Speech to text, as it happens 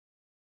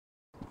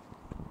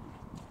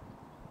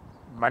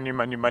Money,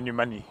 money, money,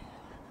 money.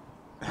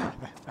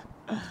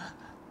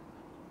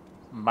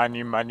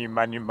 Money, money,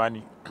 money,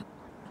 money.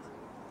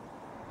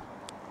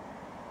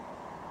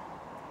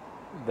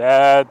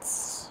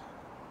 That's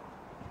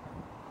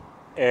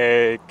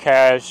a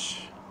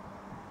cash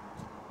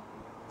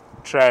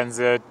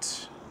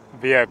transit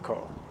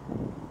vehicle.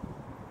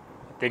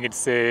 I think it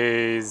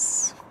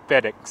says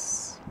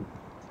FedEx.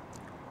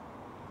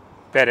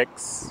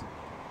 FedEx.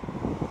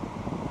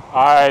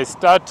 I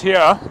start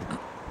here.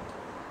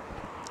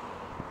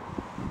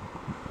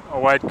 A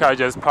white car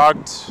just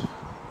parked.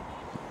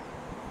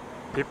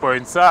 People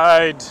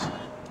inside.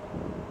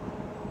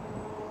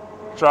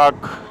 Truck.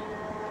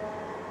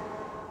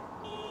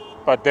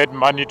 But that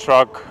money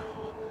truck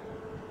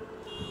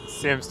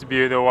seems to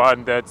be the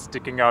one that's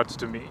sticking out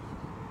to me.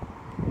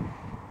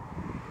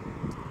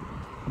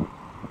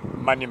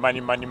 Money,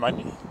 money, money,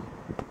 money.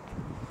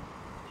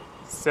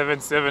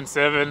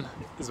 777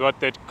 is what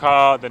that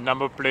car, the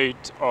number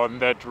plate on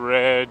that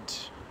red,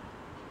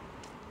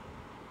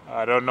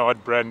 I don't know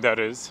what brand that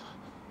is.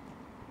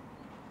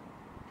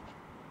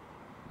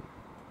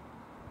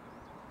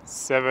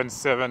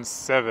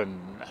 777,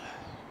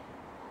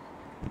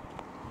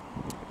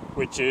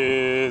 which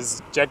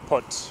is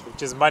jackpot,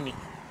 which is money.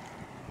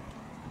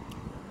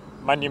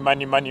 Money,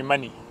 money, money,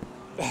 money.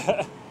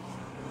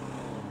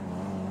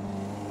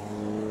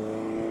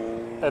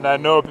 And I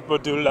know people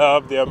do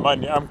love their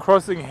money. I'm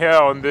crossing here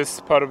on this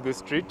part of the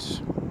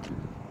street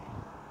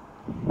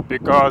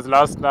because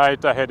last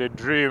night I had a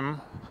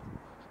dream.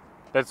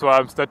 That's why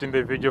I'm starting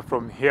the video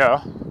from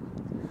here.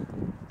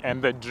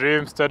 And the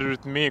dream started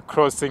with me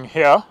crossing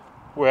here,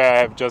 where I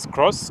have just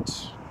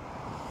crossed,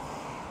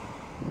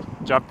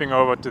 jumping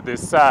over to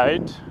this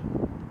side,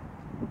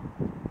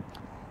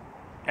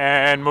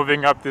 and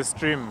moving up this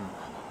stream,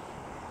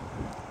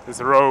 this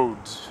road.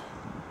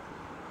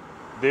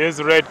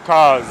 These red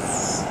cars,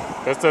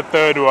 that's the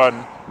third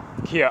one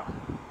here.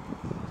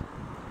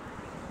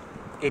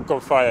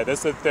 Ecofire,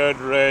 that's the third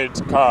red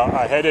car.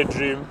 I had a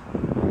dream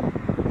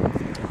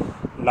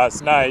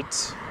last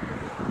night.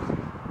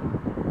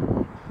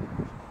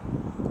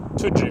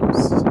 2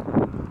 dreams.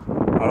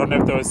 I don't know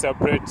if they were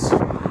separate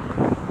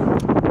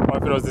or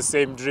if it was the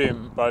same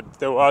dream, but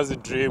there was a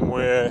dream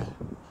where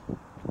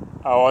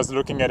I was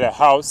looking at a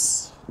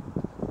house.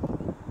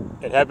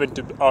 It happened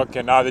to be,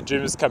 okay, now the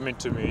dream is coming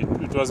to me.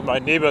 It was my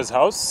neighbor's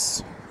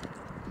house.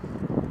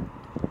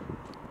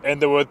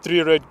 And there were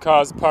 3 red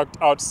cars parked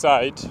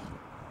outside.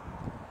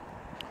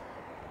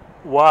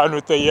 One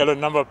with a yellow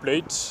number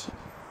plate.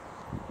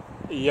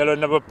 A yellow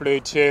number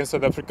plate here in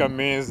South Africa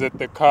means that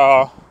the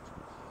car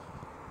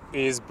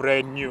is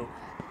brand new.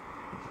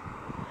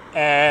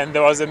 And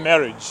there was a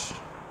marriage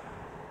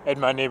at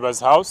my neighbor's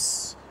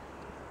house.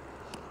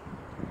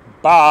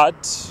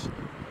 But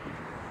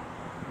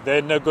the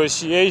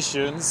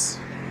negotiations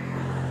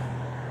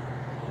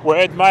were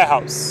at my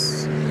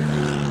house,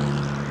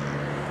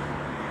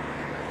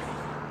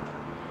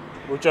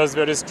 which was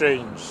very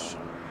strange.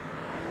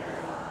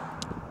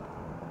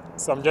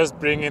 So I'm just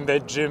bringing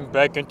that dream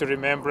back into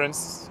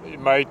remembrance. It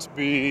might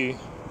be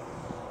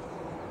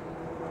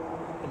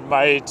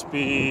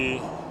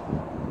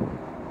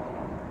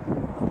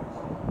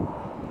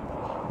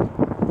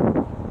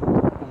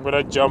I'm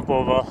gonna jump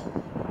over.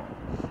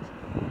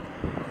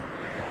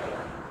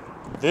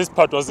 This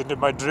part wasn't in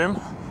my dream,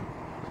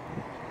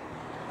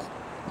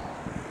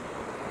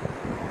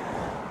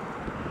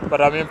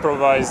 but I'm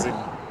improvising.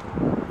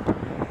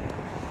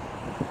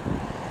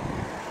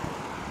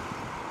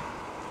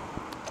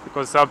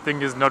 Because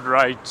something is not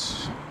right.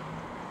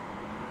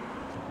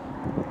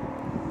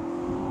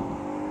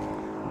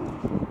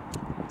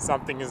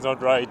 Something is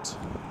not right.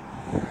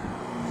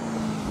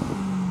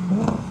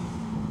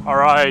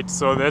 Alright,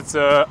 so that's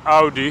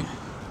Audi.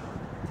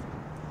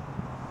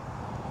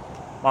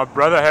 My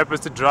brother happens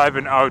to drive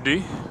an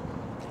Audi,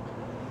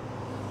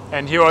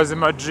 and he was in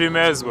my dream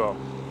as well.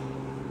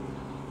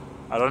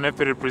 I don't know if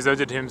he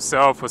represented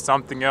himself or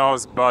something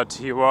else, but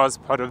he was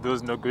part of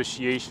those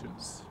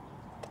negotiations.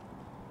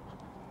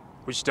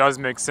 Which does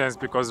make sense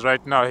because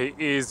right now he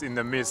is in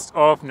the midst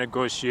of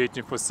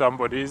negotiating for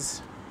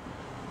somebody's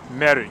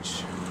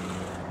marriage.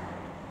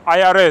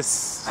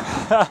 IRS.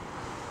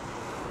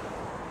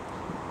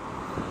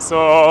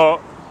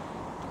 So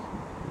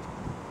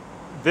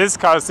this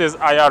car says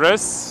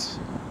IRS.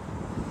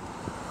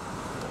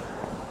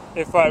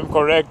 If I'm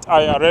correct,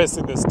 IRS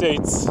in the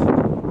States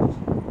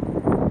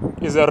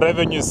is a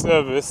revenue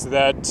service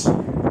that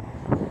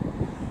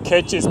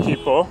catches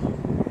people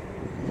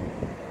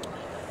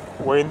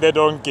when they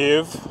don't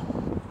give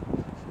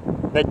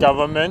the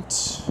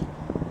government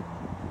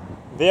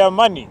their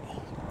money.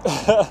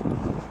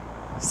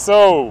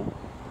 So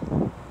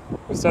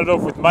we started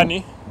off with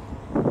money,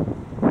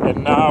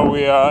 and now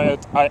we are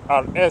at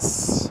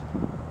IRS,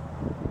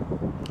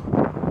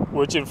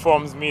 which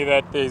informs me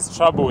that there is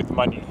trouble with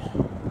money.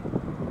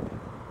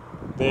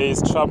 There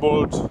is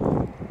troubled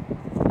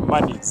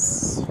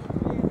monies.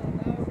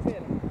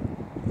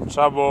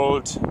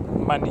 Troubled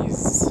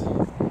monies.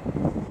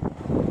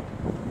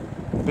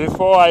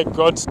 Before I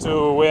got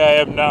to where I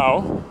am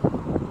now,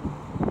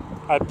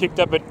 I picked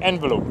up an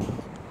envelope,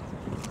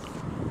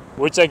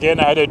 which again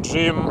I had a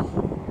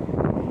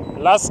dream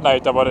last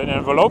night about an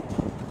envelope.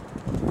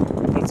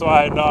 That's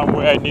why I know I'm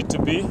where I need to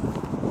be.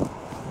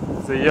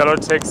 There's a yellow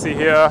taxi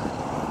here,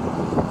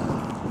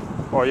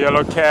 or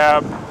yellow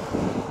cab,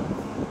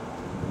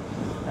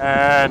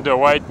 and a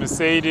white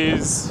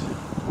Mercedes,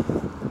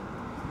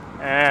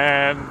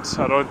 and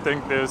I don't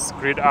think there's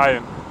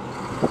gridiron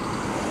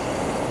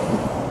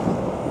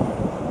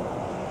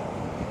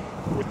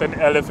with an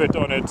elephant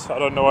on it. I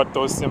don't know what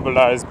those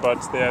symbolize,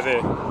 but they're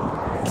there.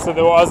 So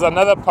there was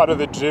another part of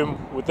the dream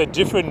with a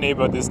different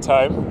neighbor this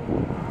time,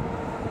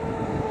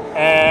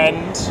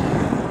 and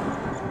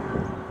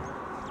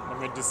let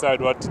me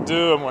decide what to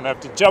do. I'm gonna have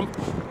to jump.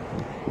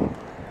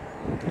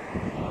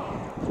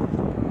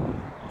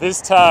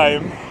 This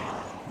time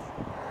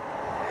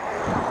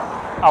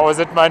I was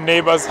at my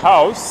neighbor's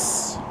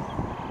house,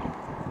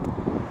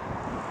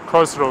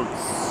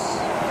 Crossroads.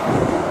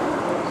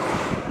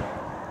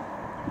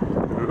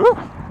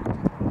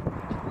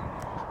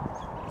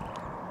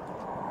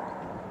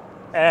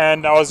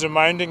 And I was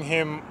reminding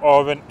him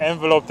of an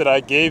envelope that I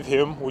gave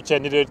him, which I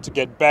needed to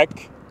get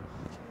back.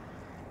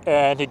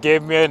 And he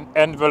gave me an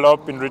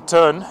envelope in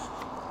return.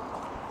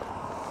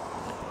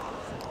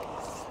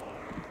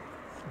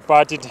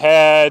 But it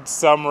had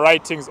some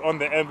writings on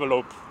the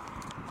envelope.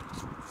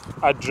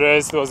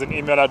 Address, there was an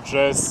email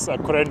address. I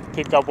couldn't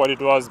pick up what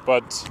it was,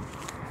 but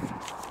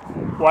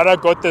what I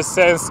got the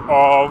sense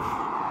of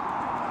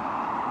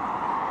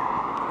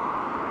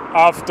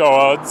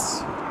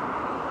afterwards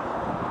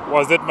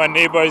was that my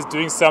neighbor is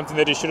doing something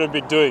that he shouldn't be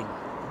doing.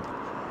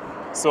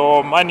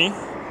 So money.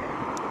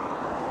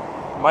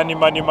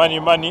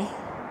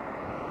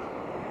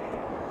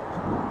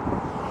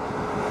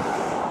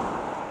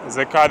 There's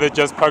a car that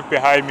just parked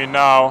behind me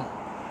now,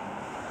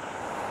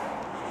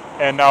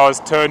 and I was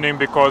turning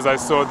because I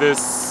saw this.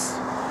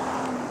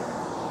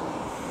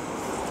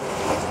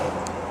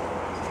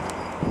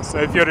 So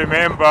if you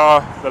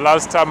remember, the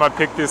last time I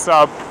picked this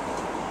up,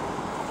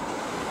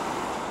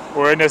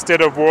 we're in a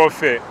state of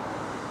warfare.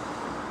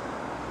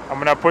 I'm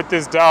gonna put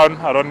this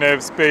down. I don't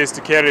have space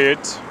to carry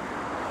it.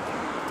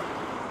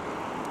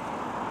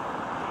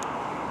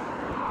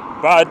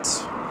 But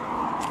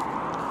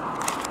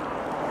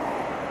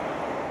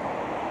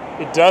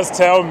it does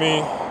tell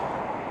me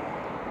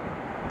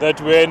that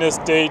we're in a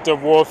state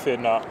of warfare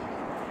now.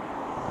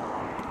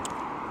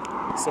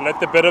 So let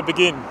the battle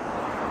begin.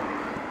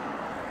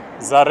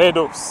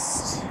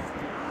 Zaredos.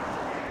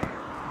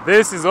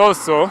 This is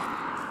also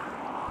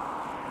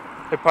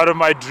a part of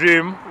my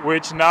dream,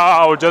 which now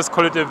I will just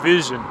call it a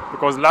vision,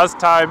 because last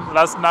time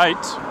I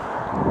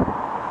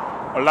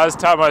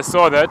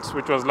saw that,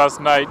 which was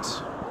last night,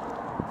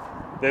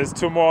 there's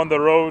two more on the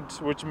road,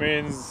 which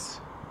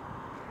means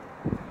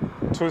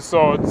two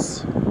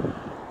swords,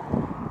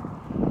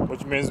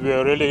 which means we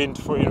are really in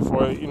for a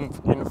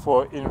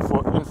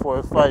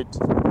fight.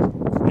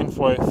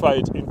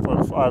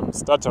 I'm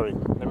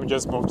stuttering. Let me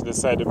just move to the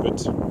side a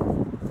bit.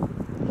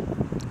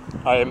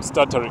 I am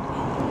stuttering.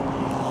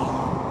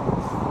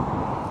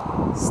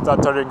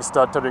 Stuttering. Just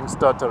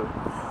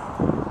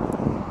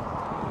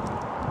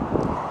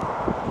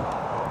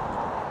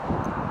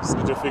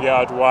need to figure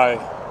out why.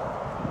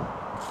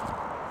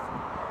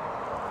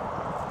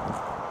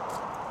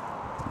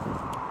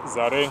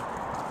 Zare.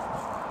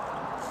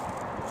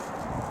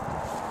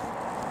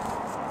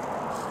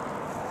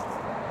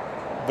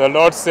 The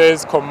Lord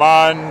says,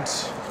 command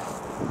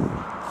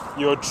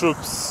your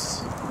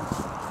troops.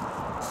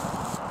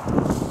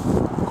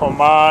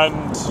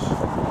 Command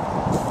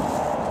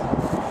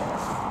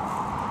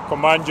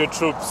your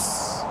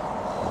troops.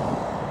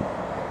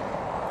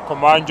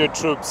 Command your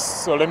troops.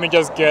 So let me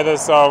just gather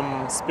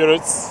some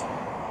spirits,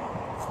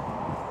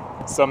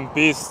 some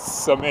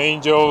beasts, some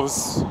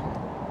angels.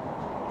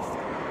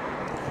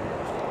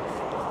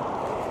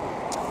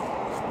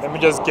 Let me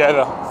just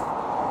gather.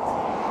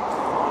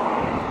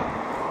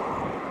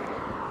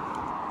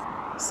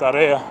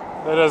 Sarea,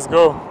 let us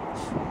go.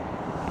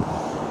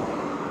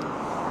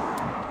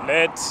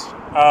 Let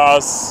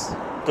us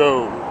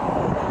go.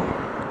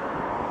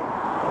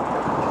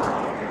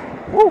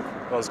 Woo,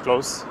 that was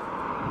close.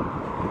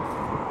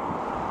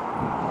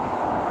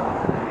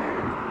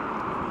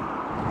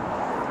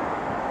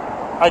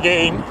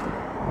 Again,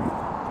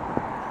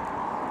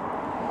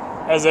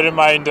 as a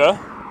reminder,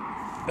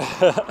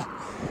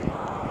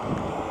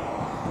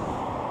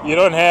 you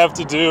don't have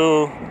to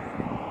do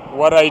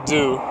what I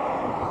do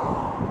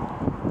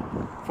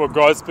for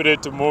God's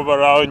Spirit to move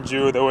around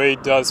you the way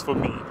it does for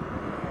me.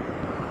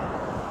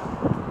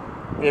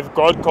 If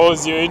God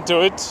calls you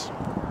into it,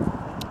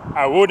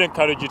 I would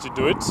encourage you to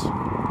do it,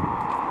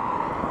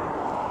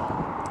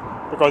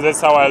 because that's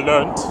how I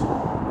learned.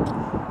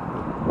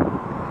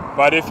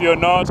 But if you're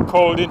not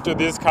called into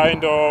this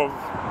kind of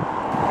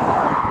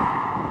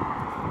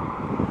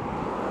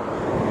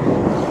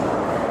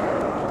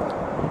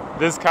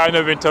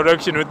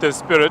interaction with the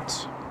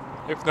Spirit,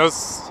 if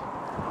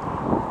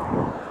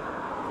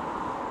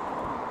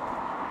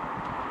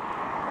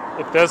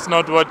that's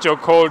not what you're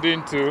called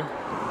into,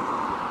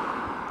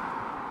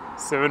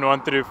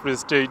 713 Free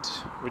State,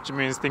 which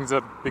means things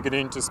are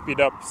beginning to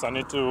speed up, so I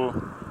need to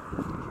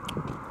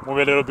move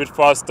a little bit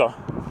faster.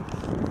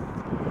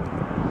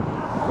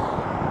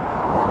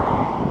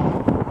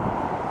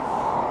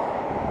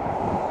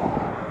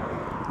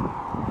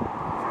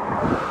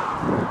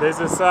 There's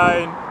a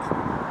sign.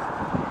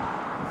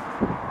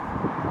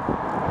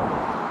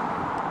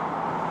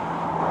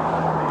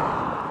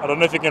 I don't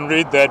know if you can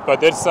read that, but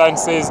that sign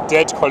says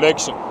debt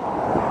collection.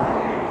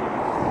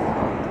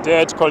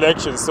 Debt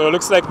collection, so it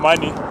looks like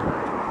money.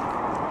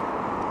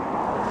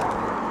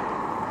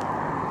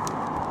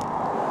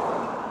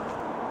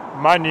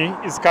 Money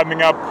is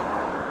coming up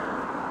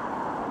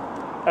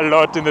a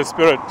lot in the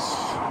spirit.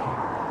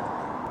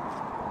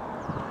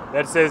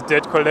 That says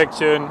debt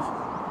collection.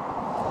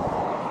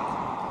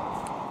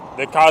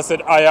 The car said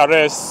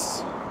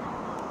IRS.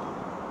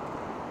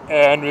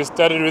 And we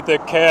started with a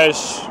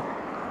cash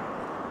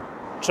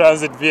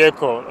transit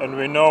vehicle. And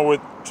we know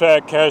with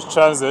cash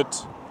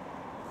transit,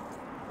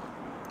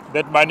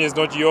 that money is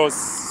not yours.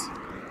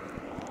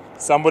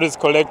 Somebody's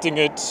collecting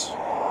it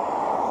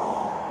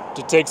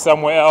to take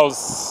somewhere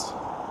else,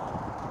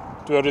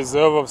 to a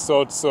reserve of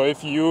sorts. So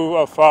if you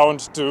are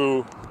found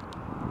to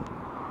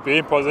be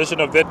in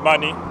possession of that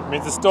money, it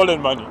means it's stolen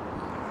money.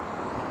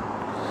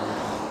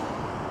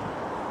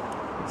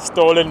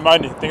 Stolen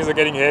money. Things are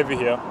getting heavy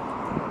here.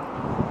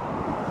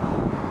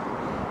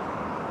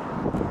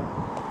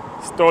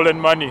 Stolen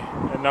money.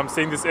 And I'm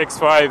seeing this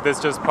X5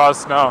 that's just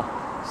passed now.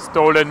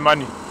 Stolen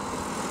money.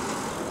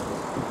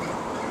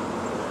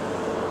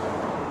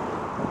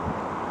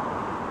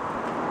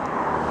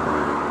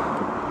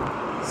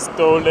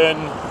 Stolen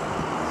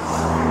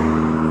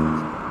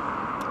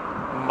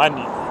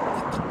money.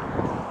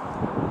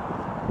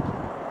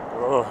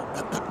 Oh.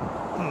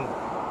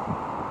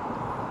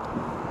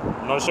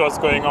 I'm not sure what's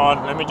going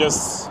on. Let me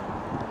just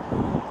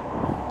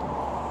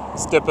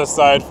step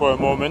aside for a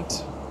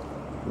moment.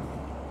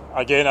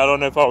 Again, I don't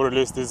know if I'll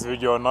release this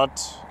video or not.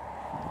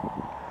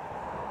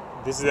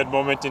 This is that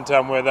moment in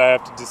time where I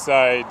have to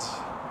decide.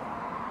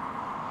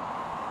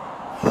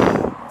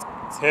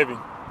 It's heavy.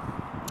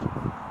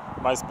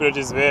 My spirit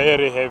is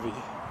very heavy.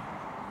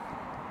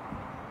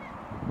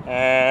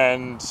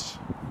 And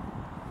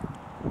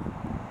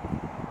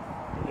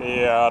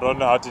yeah, I don't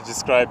know how to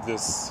describe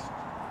this.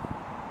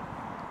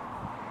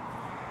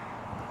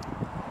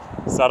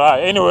 Sarah.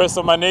 Anyway,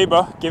 so my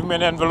neighbor gave me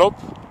an envelope.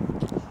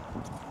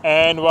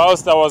 And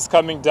whilst I was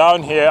coming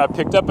down here, I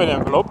picked up an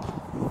envelope.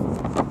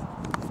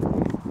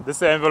 This is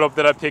the envelope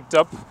that I picked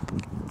up.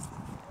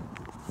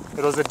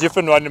 It was a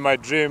different one in my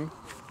dream,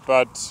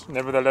 but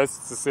nevertheless,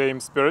 it's the same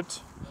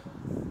spirit.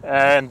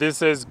 And this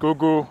says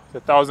Gugu,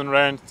 1,000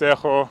 Rand,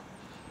 Tejo,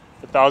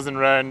 1,000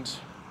 Rand,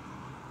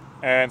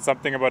 and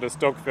something about a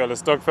stokvel. A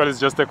stokvel is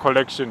just a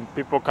collection.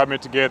 People coming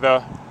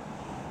together,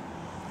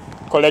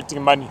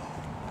 collecting money,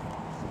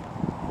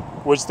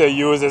 which they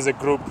use as a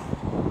group.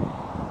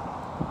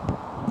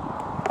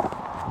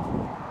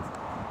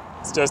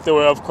 It's just a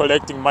way of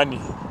collecting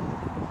money.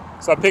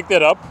 So I picked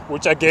it up,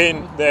 which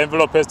again, the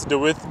envelope has to do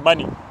with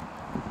money.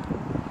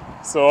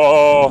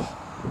 So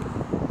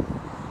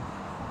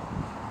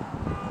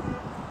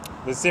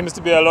there seems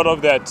to be a lot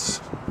of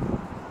that.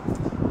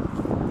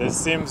 There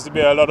seems to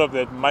be a lot of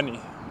that money.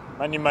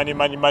 Money, money,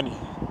 money, money.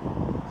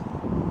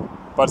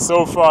 But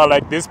so far,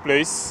 like this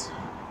place,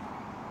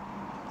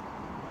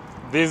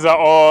 these are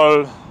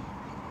all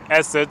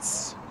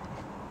assets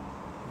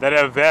that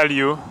have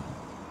value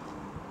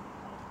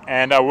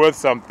and are worth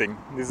something.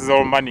 This is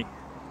all money.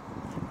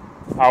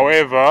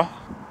 However,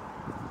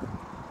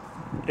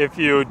 if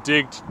you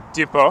dig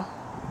deeper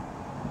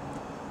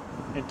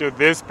into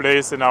this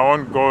place, and I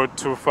won't go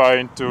too far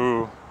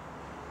into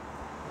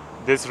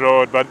this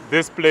road, but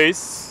this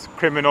place,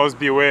 criminals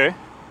beware.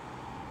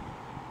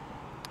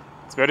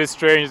 It's very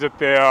strange that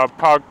they are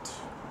parked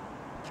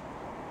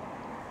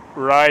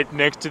right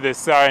next to the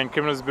sign,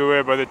 criminals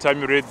beware. By the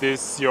time you read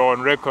this, you're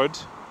on record.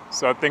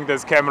 So I think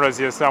there's cameras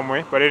here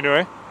somewhere. But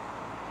anyway,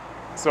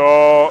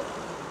 so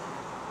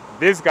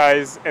these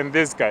guys and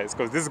these guys,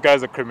 because these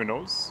guys are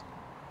criminals.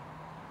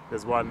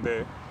 There's one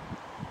there.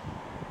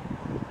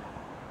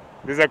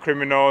 These are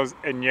criminals,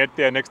 and yet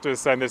they are next to a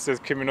sign that says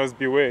criminals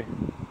beware.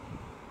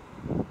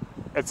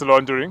 It's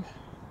laundering,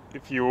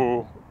 if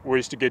you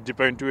wish to get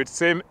deeper into it.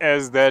 Same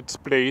as that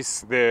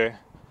place there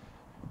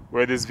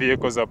where these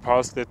vehicles are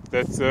parked.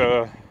 That's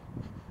a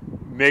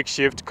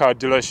makeshift car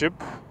dealership.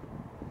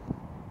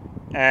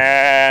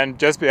 And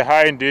just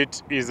behind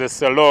it is a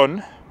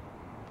salon.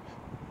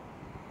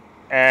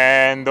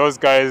 And those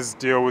guys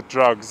deal with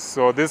drugs.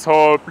 So this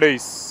whole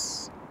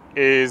place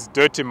is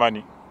dirty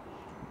money.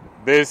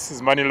 This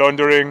is money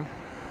laundering.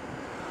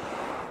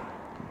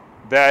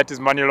 That is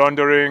money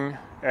laundering.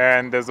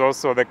 And there's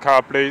also the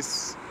car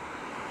place.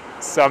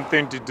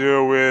 Something to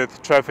do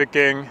with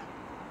trafficking.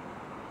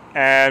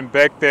 And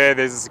back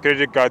there's a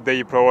security guard there.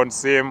 You probably won't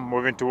see him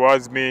moving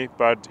towards me,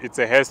 but it's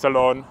a hair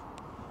salon.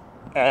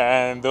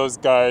 And those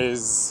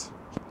guys,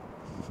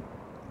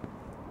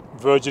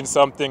 Virgin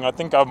something, I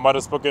think I might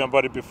have spoken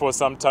about it before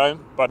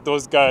sometime, but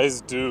those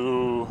guys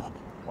do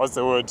what's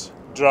the word?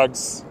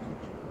 Drugs,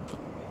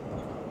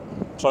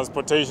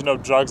 transportation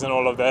of drugs and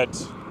all of that.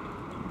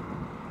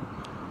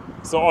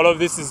 So all of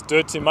this is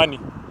dirty money.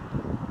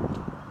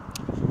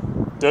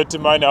 Dirty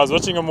money. I was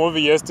watching a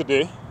movie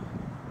yesterday.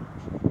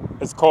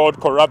 It's called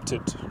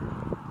Corrupted.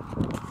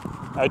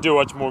 I do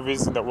watch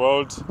movies in the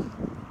world.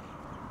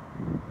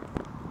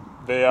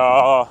 They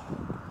are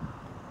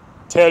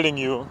telling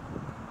you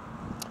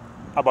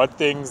about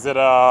things that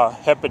are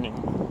happening.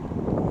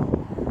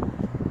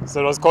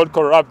 So it was called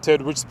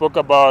Corrupted, which spoke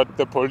about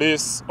the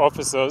police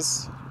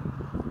officers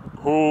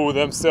who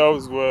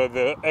themselves were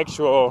the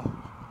actual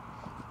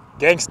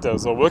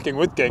gangsters or working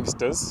with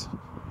gangsters.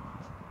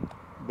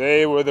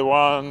 They were the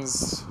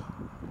ones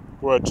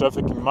who were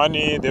trafficking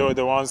money. They were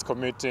the ones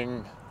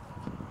committing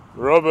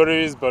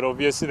robberies, but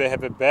obviously they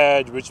have a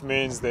badge, which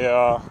means they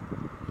are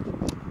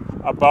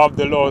above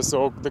the law.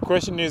 So the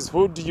question is,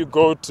 who do you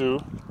go to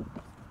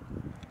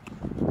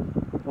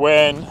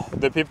when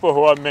the people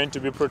who are meant to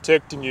be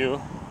protecting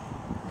you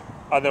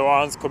are the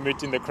ones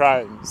committing the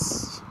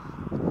crimes?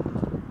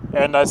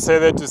 And I say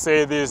that to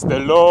say this: the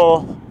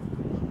law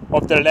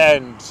of the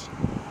land,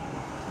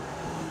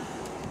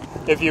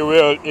 if you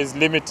will, is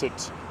limited.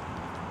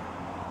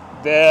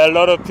 There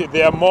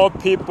are more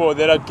people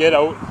that get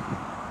out.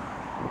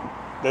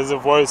 There's a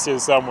voice here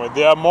somewhere.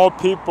 There are more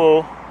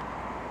people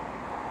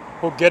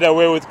who get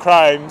away with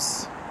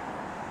crimes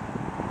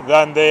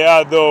than there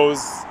are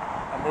those.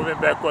 I'm moving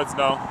backwards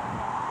now.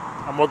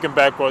 I'm walking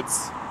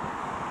backwards.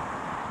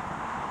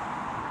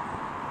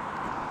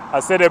 I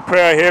said a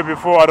prayer here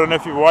before. I don't know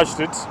if you watched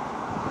it.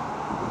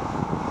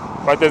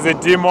 But there's a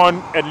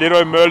demon at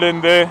Leroy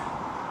Merlin there.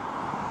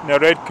 In a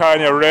red car,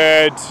 in a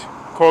red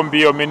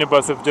combi or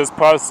minibus have just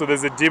passed. So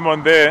there's a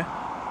demon there.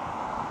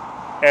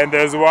 And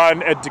there's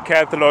one at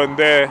Decathlon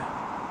there.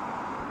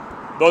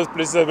 Those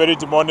places are very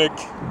demonic.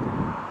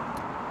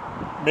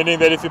 Meaning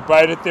that if you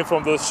buy anything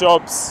from those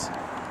shops,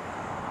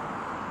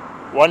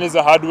 one is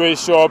a hardware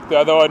shop, the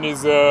other one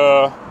is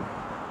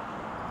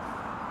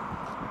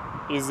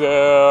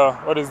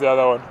what is the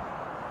other one?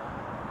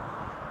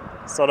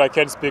 Sorry, I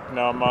can't speak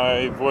now.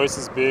 My voice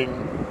is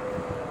being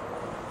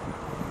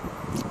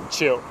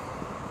chill.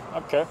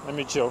 Okay, let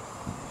me chill.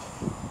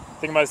 I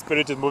think my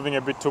spirit is moving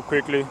a bit too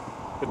quickly.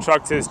 The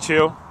truck says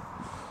chill.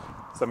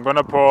 So I'm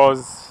gonna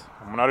pause.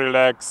 I'm gonna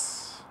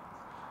relax.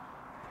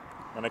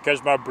 I'm gonna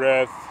catch my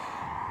breath.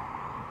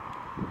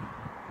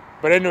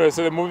 But anyway,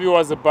 so the movie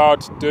was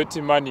about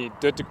dirty money,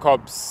 dirty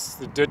cops,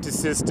 the dirty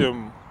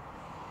system,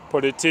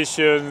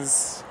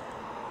 politicians,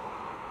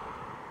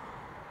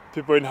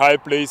 people in high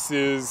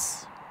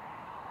places,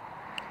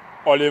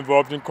 all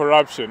involved in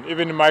corruption.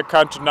 Even in my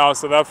country now,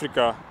 South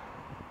Africa,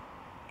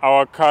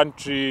 our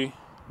country,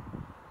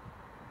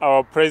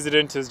 our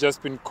president has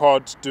just been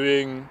caught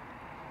doing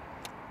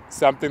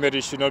something that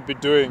he should not be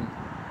doing.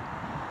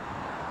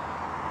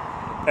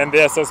 And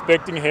they are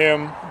suspecting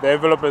him. The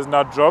envelope has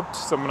not dropped,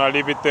 so I'm going to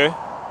leave it there.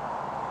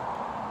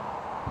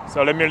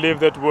 So let me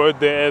leave that word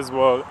there as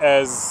well,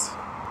 as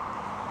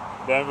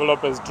the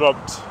envelope has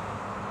dropped.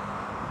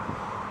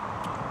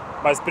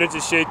 My spirit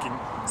is shaking,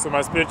 so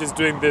my spirit is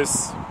doing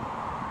this.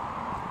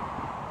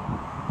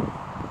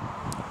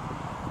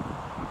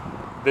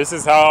 This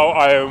is how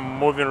I am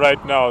moving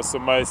right now, so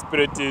my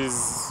spirit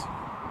is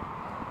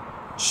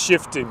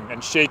shifting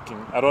and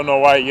shaking. I don't know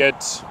why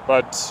yet,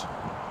 but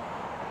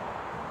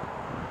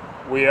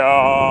we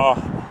are,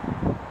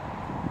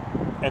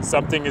 and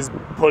something is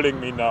pulling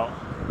me now.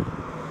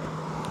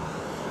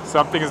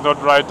 Something is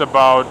not right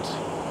about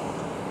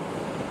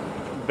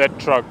that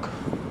truck.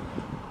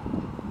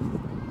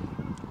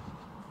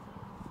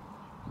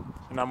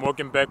 And I'm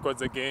walking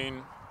backwards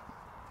again.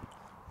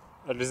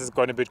 At least it's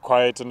gone a bit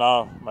quieter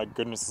now. My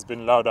goodness, it's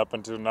been loud up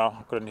until now.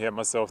 I couldn't hear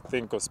myself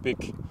think or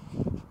speak.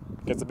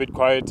 It gets a bit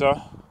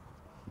quieter.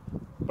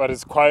 But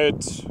it's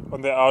quiet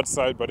on the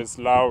outside, but it's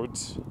loud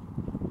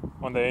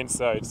on the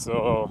inside.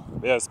 So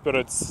there are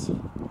spirits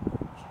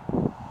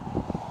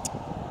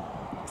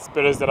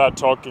that are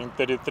talking.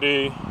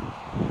 33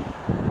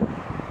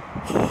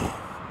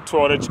 two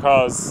orange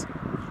cars.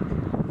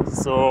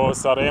 So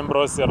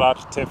Sarembro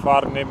Serat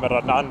Tefarne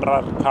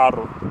Meranandra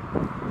Caro.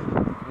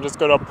 I'm just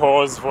gonna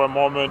pause for a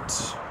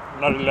moment.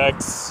 I'm gonna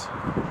relax.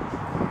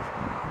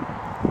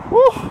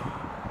 Woo.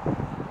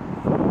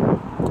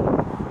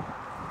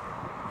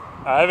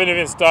 I haven't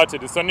even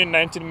started. It's only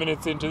 19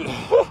 minutes into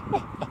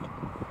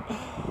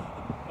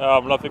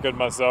I'm laughing at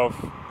myself.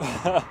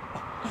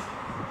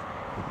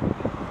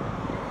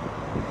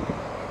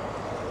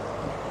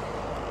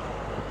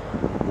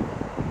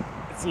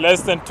 It's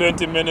less than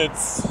 20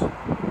 minutes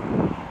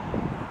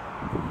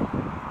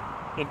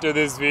into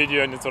this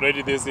video and it's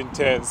already this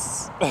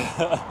intense.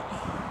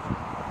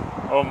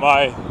 Oh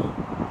my.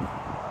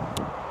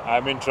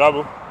 I'm in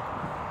trouble.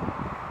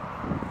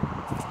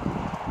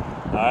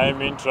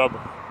 I'm in trouble.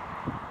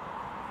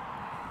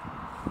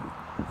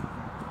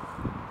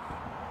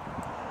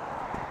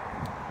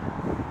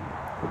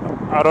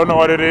 I don't know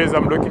what it is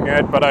I'm looking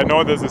at, but I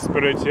know there's a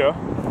spirit here.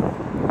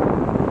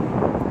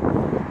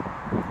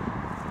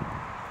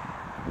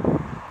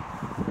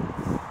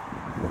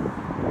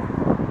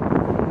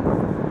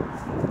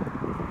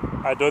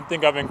 I don't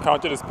think I've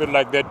encountered a spirit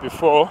like that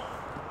before.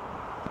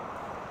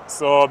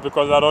 So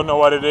because I don't know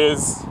what it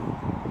is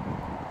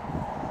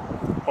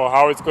or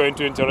how it's going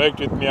to interact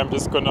with me, I'm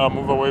just gonna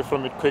move away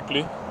from it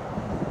quickly.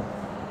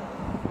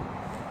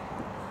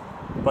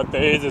 But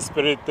there is a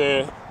spirit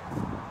there.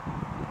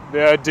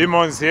 There are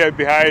demons here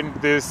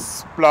behind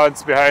these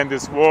plants, behind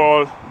this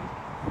wall.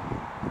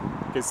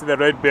 You can see the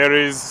red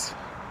berries.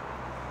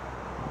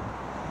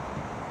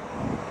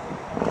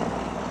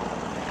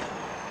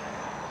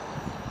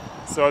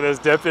 So there's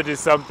definitely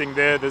something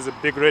there. There's a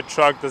big red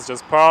truck that's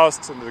just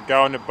passed, and there's a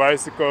guy on a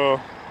bicycle.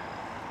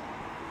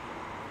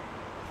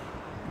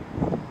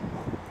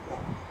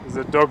 There's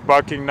a dog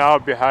barking now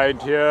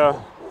behind here.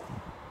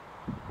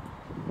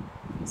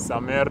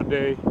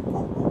 Samerde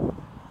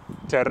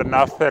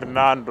Terna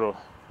Fernando.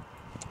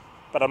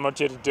 But I'm not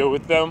here to deal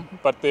with them,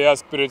 but there are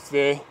spirits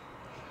there,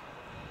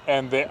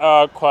 and they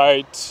are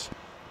quite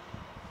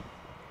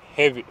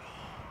heavy.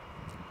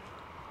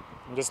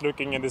 I'm just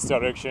looking in this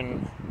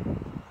direction.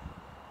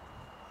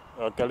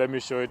 Okay, let me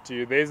show it to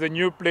you. There's a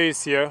new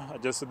place here. I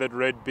just saw that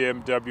red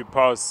BMW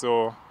pass,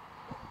 so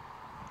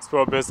it's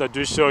probably best I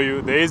do show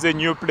you. There is a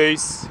new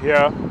place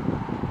here.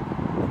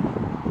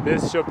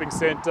 This shopping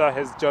center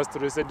has just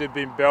recently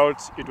been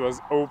built. It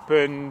was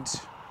opened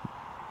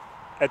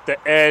at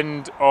the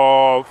end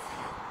of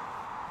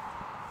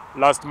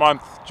last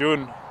month,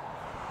 June.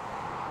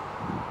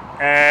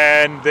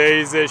 And there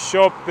is a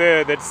shop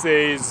there that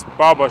says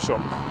barber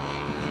shop.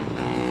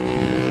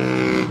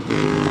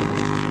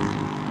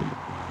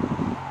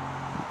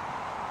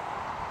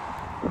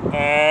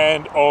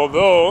 And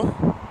although,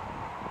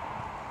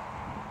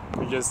 let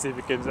me just see if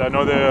you can, I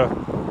know the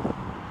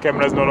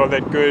camera's not all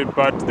that good,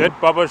 but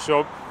that barber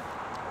shop,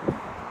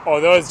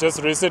 although it's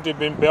just recently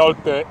been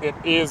built there, it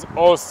is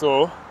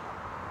also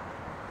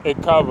a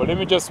cover. Let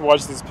me just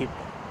watch these people.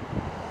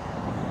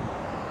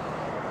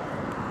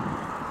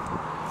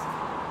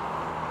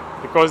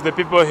 Because the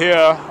people here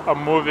are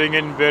moving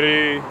in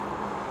very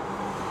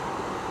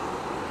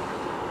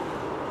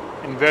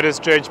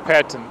strange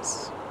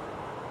patterns.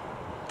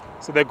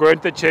 So they're going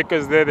to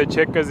Checkers there. The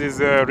Checkers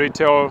is a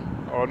retail,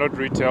 or not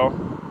retail,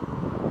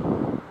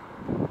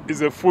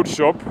 is a food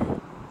shop.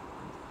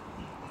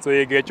 So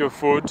you get your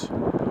food.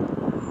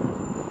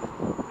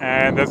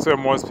 And that's where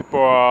most people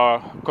are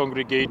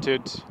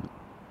congregated.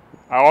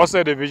 I also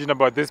had a vision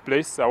about this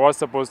place. I was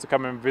supposed to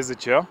come and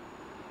visit here.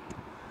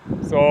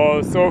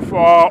 So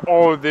far,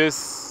 all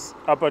this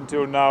up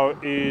until now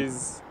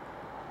is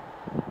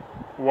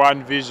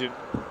one vision.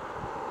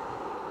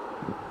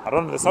 I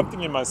don't know, there's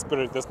something in my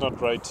spirit that's not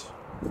right.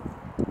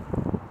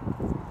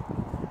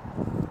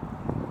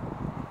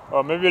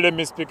 Or maybe let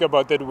me speak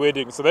about that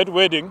wedding. So that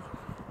wedding,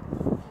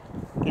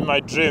 in my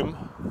dream,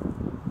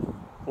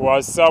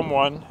 was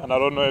someone, and I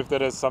don't know if that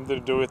has something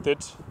to do with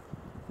it,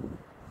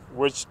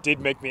 which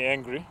did make me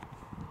angry.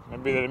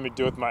 Maybe let me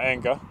deal with my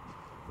anger.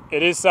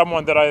 It is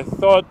someone that I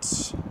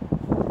thought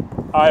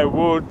I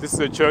would. This is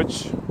a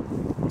church.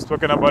 I've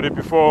spoken about it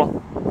before.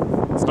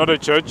 It's not a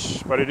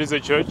church, but it is a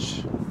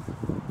church.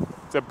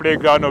 It's a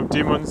playground of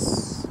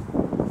demons.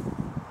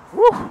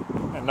 Woo!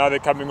 And now they're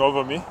coming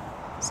over me.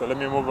 So let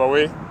me move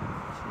away.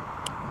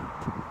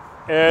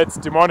 It's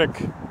demonic.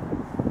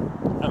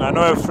 And I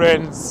know a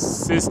friend's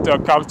sister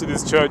comes to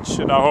this church,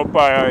 and I hope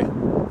I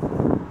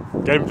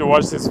get him to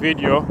watch this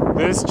video.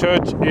 This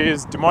church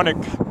is demonic.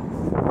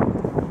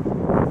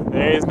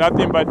 There is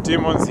nothing but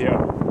demons here.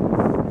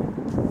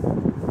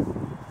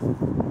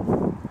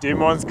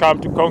 Demons come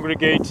to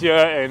congregate here,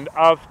 and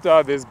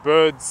after there's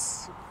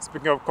birds.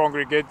 Speaking of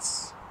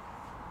congregates,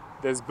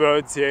 there's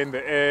birds here in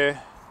the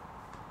air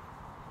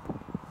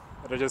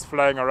that are just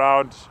flying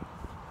around.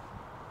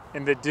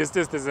 In the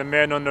distance, there's a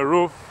man on the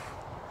roof,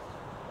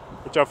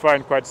 which I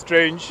find quite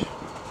strange.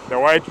 The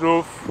white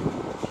roof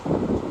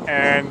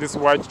and this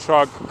white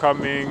truck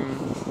coming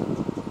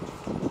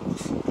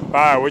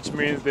by, which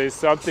means there's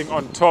something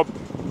on top.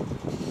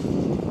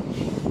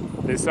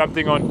 There's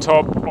something on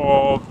top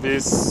of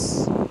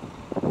this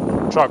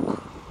truck.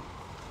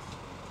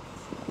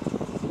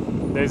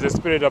 There's a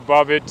spirit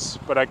above it,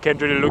 but I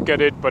can't really look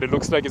at it, but it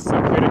looks like it's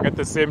appearing at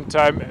the same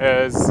time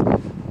as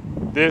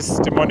this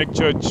demonic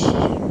church.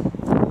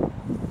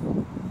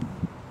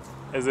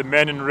 There's a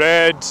man in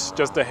red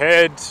just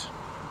ahead.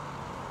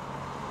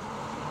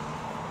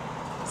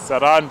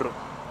 Sarandro.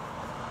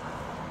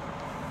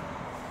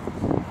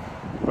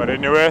 But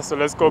anyway, so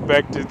let's go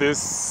back to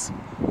this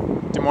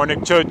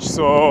demonic church.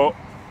 So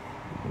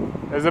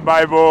there's a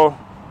Bible.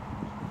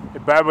 A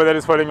Bible that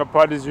is falling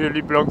apart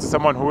usually belongs to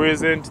someone who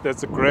isn't.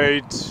 That's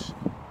great.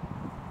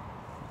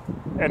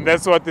 And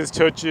that's what these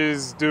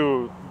churches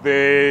do.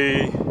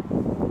 They,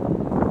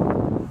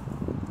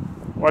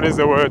 what is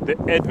the word? They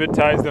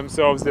advertise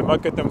themselves, they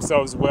market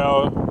themselves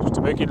well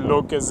to make it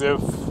look as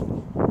if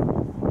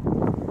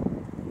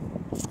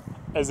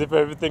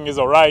everything is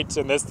alright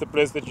and that's the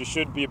place that you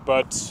should be.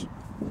 But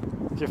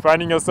if you're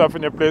finding yourself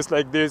in a place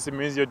like this, it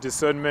means your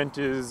discernment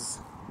is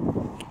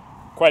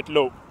quite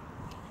low.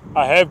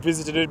 I have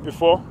visited it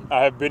before.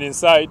 I have been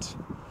inside.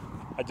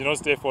 I did not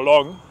stay for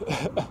long.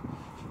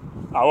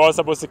 I was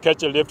supposed to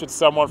catch a lift with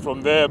someone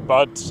from there,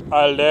 but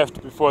I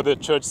left before the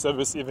church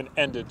service even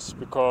ended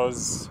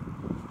because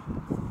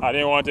I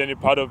didn't want any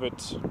part of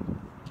it.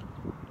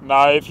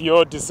 Now, if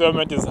your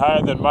discernment is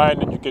higher than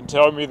mine and you can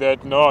tell me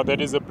that, no, that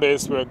is a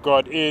place where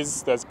God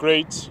is, that's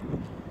great.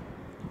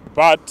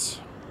 But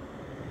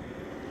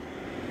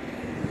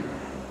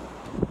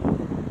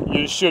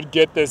you should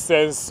get the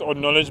sense or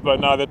knowledge by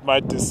now that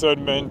my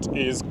discernment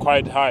is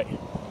quite high.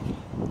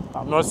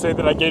 I'm not saying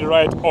that I get it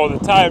right all the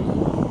time,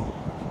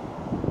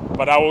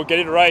 but I will get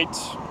it right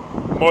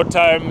more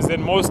times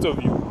than most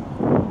of you.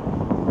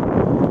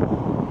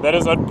 That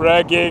is not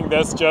bragging,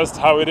 that's just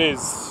how it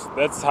is.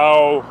 That's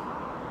how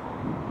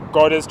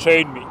God has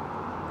trained me.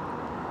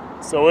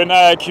 So when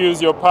I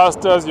accuse your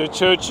pastors, your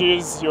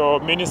churches, your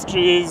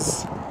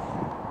ministries,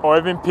 or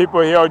even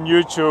people here on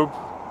YouTube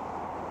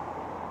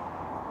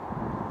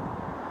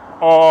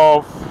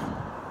of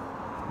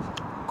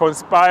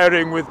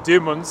conspiring with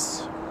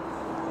demons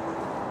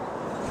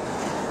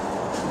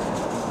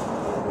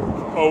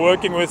or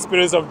working with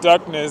spirits of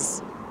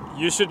darkness,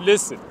 you should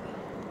listen.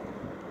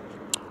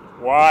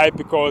 Why?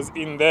 Because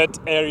in that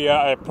area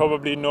I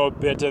probably know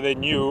better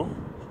than you.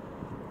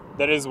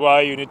 That is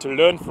why you need to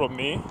learn from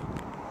me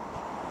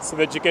so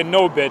that you can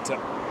know better.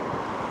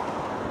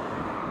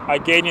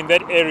 Again, in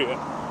that area,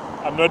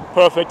 I'm not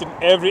perfect in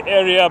every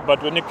area,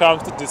 but when it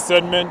comes to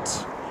discernment,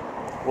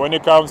 when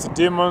it comes to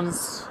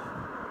demons,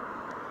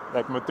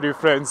 like my three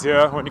friends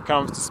here, when it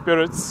comes to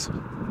spirits,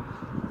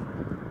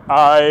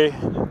 I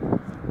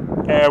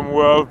am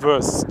well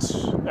versed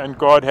and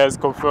God has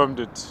confirmed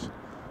it.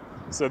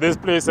 So this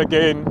place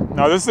again,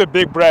 now this is a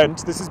big brand,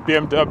 this is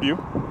BMW.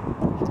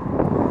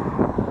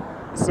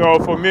 So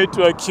for me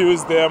to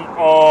accuse them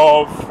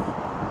of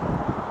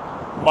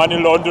money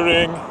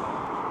laundering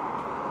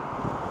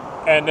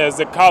and as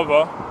a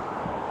cover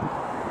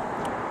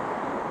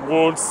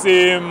would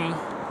seem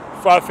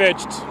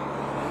far-fetched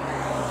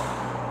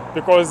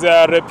because they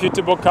are a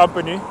reputable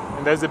company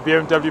and there's a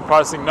BMW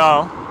passing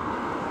now.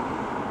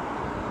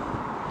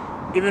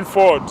 Even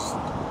Ford,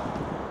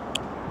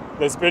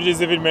 the Spirit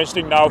is even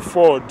mentioning now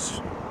Ford,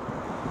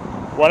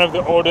 one of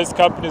the oldest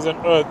companies on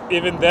earth,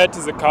 even that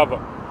is a cover.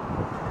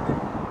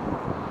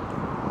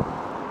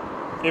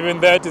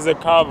 Even that is a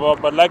cover,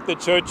 but like the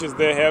churches,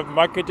 they have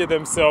marketed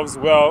themselves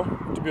well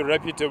to be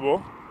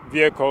reputable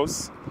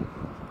vehicles.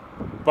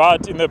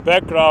 But in the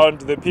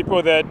background, the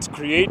people that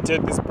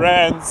created these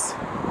brands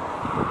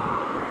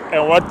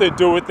and what they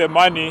do with their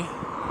money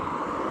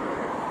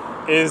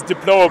is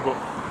deplorable.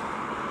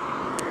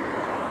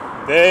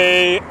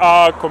 They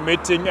are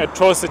committing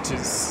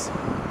atrocities,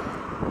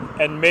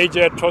 and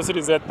major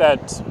atrocities at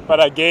that.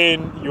 But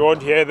again, you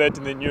won't hear that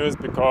in the news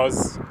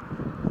because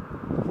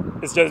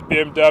it's just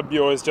BMW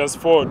or it's just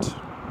Ford.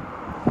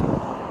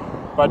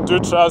 But do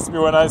trust me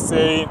when I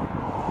say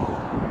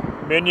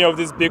many of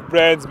these big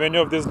brands, many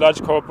of these large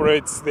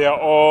corporates, they are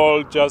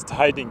all just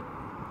hiding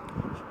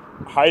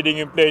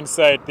in plain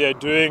sight. They are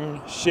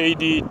doing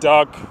shady,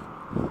 dark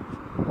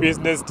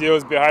business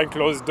deals behind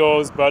closed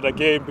doors, but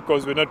again,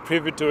 because we're not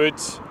privy to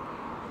it,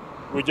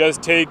 we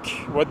just take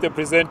what they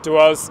present to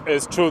us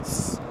as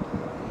truths.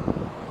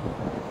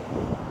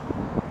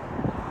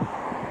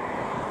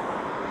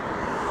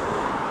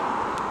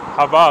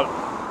 Haval.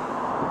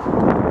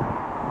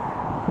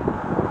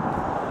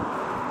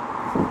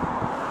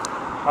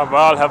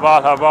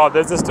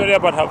 There's a story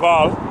about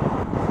Haval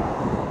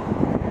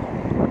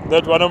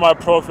that one of my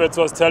prophets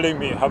was telling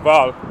me.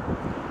 Haval.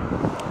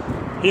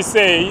 He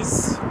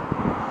says,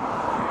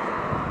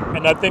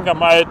 and I think I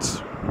might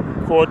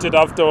quote it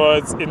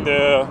afterwards in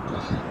the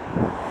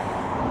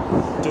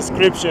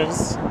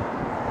descriptions,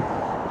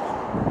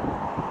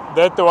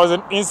 that there was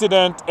an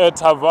incident at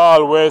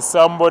Haval where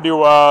somebody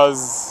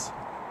was,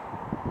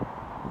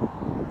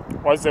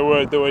 what's the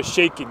word? They were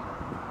shaking.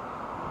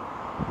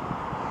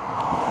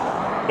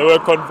 They were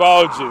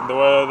convulsing.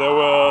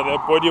 Their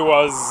body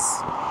was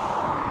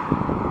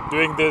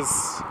doing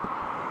this,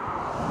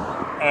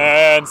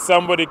 and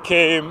somebody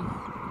came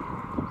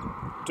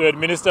to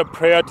administer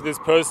prayer to this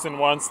person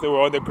once they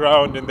were on the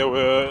ground and they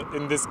were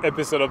in this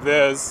episode of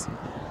theirs.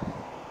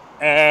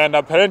 And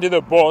apparently the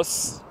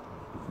boss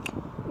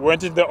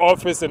went in the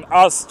office and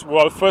asked,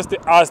 well, first they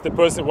asked the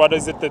person what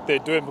is it that they're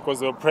doing because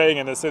they were praying,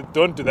 and they said,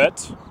 don't do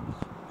that.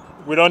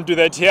 We don't do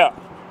that here.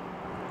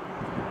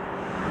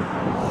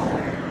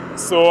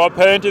 So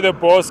apparently the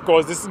boss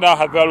goes, this is now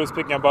Havel was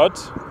speaking about.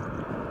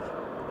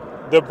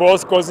 The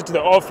boss goes into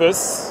the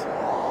office.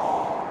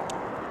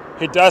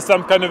 He does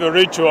some kind of a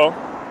ritual.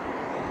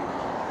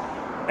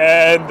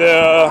 And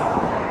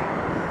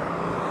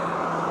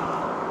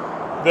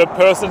the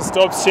person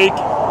stops shaking.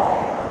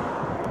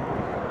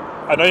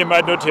 I know you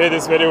might not hear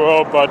this very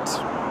well, but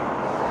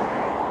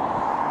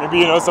maybe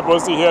you're not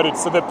supposed to hear it.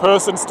 So the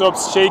person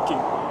stops shaking.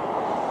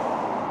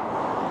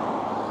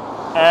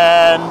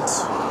 And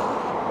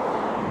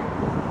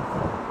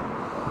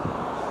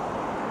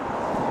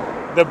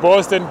the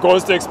boss then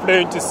goes to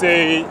explain to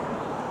say,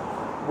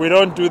 we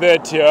don't do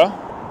that here.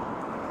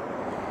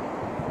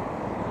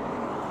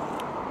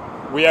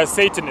 We are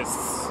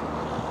Satanists.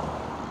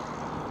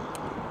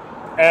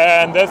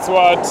 And that's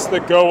what the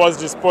girl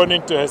was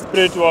responding to. Her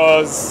spirit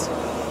was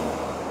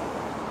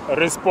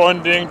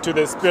responding to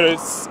the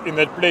spirits in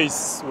that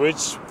place,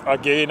 which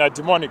again are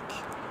demonic.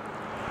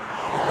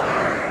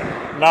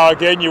 Now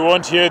again, you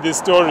won't hear these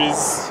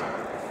stories.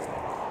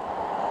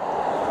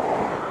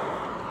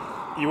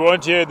 You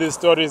won't hear these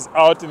stories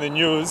out in the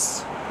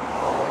news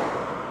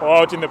or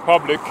out in the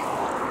public.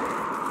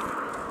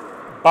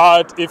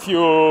 But if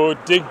you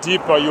dig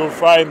deeper, you'll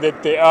find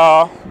that they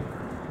are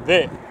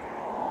there.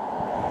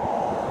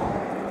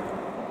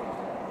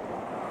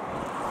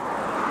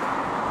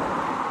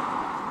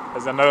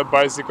 There's another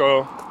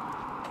bicycle.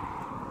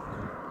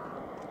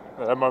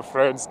 There are my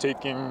friends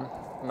taking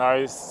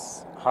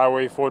nice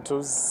highway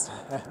photos.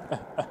 You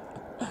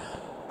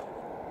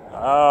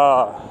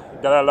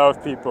gotta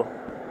love people.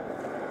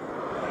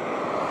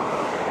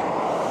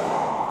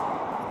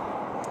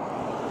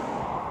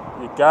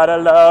 You gotta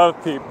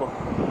love people.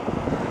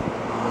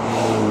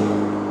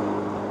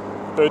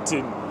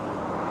 13.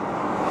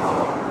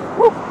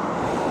 Woo.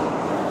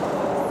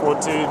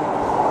 14.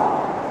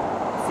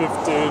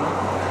 15.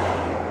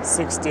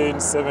 16,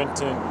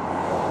 17.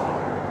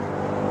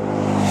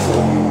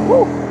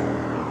 Woo.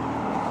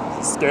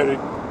 It's scary.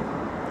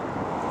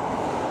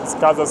 These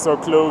cars are so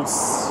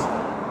close.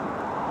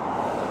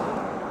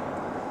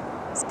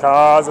 These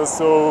cars are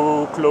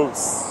so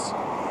close.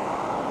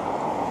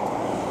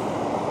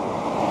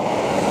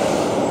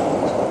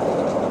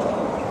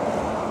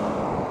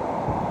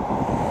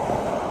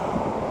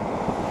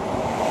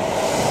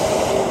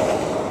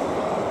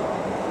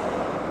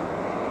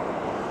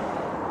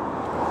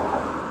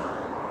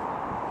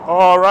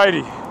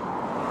 Alrighty,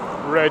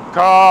 red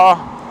car,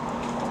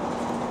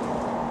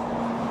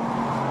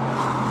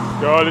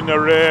 girl in a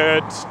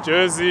red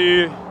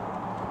jersey,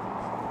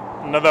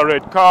 another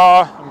red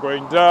car. I'm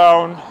going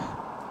down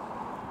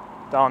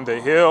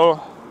the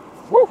hill.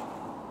 Woo!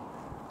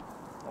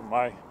 Oh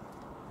my,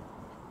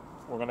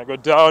 we're gonna go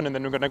down and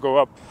then we're gonna go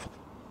up.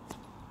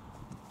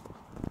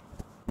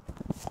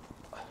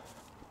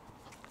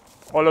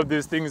 All of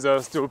these things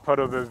are still part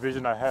of the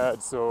vision I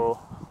had, so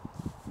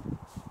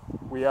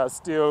we are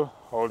still,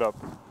 hold up,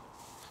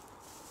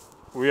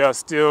 we are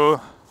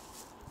still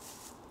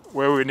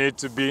where we need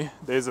to be.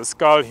 There's a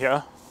skull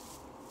here,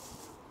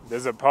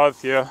 there's a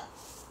path here.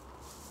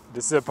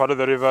 This is a part of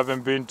the river I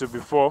haven't been to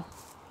before.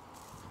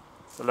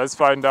 So let's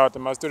find out.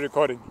 Am I still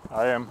recording?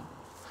 I am.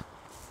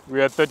 We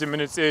are 30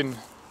 minutes in.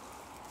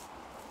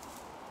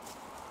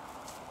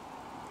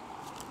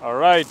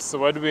 Alright, so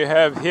what do we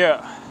have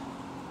here?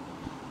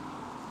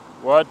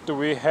 What do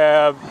we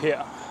have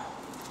here?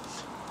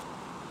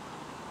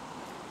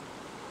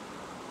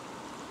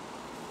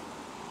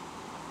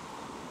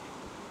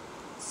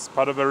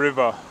 Part of a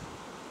river.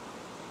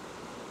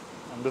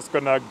 I'm just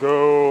gonna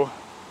go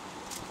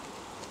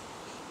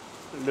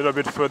a little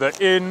bit further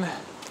in.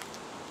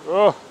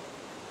 Oh,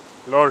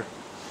 Lord.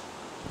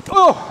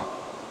 Oh,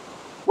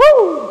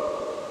 woo!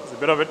 There's a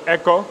bit of an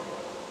echo.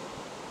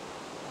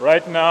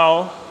 Right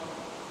now,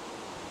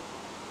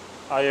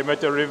 I am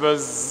at a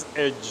river's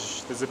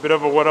edge. There's a bit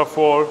of a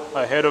waterfall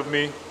ahead of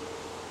me.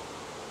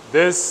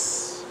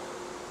 This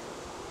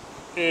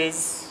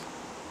is,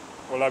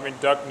 well, I'm in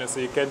darkness, so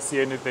you can't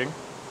see anything.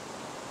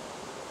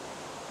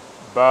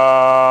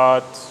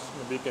 But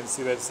maybe you can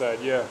see that side,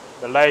 yeah.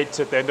 The light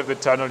at the end of the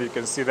tunnel, you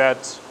can see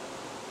that.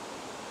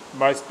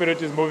 My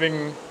spirit is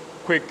moving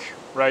quick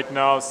right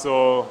now,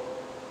 so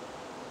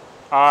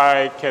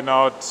I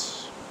cannot,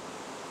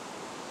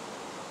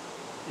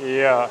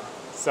 yeah,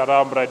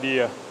 Saram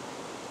Radia.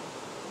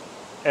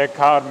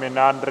 Ekar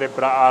Menandre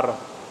Braar.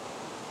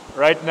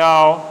 Right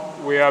now,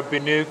 we are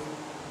beneath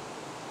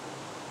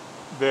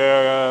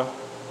the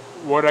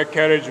water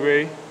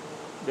carriageway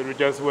that we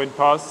just went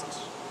past.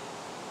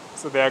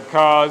 So there are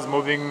cars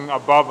moving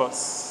above us.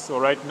 So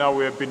right now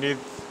we are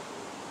beneath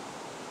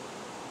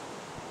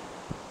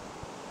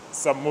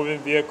some moving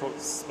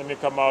vehicles. Let me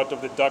come out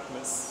of the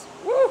darkness.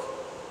 Woo!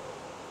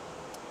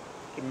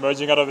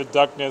 Emerging out of the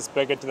darkness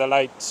back into the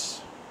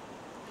light.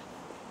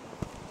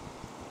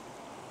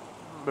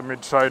 Let me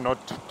try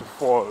not to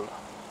fall.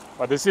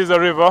 But this is a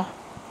river.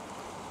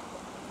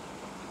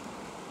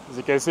 As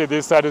you can see,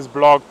 this side is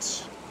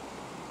blocked.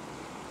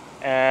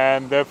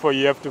 And therefore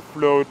you have to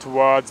flow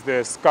towards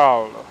the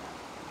skull.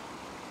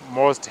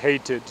 Most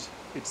hated,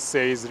 it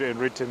says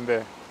written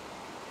there.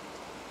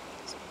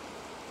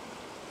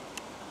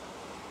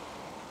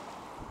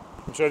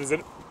 I'm sure there's a,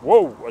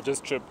 whoa, I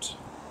just tripped.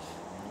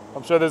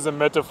 I'm sure there's a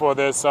metaphor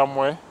there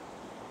somewhere.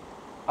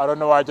 I don't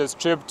know why I just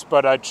tripped,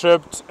 but I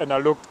tripped and I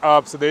looked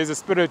up. So there is a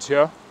spirit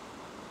here.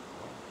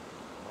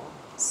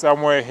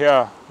 Somewhere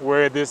here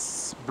where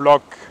this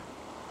block.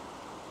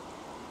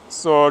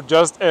 So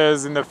just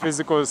as in the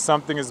physical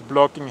something is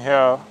blocking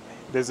here,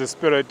 there's a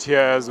spirit here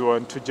as well,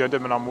 and two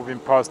gentlemen are moving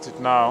past it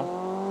now.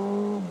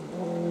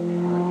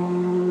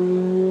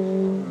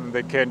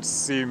 They can't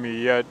see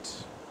me yet,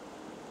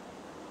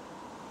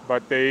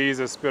 but there is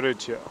a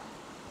spirit here.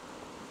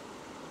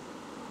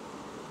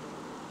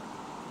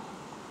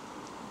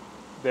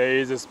 There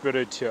is a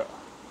spirit here.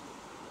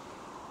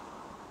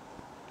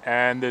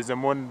 and there's a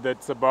moon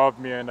that's above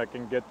me, and I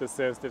can get the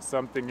sense that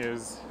something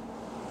is...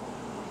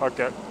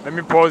 Okay, let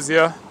me pause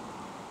here.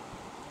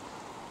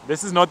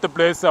 This is not the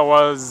place I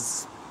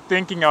was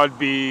thinking I'd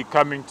be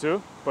coming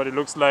to, but it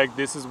looks like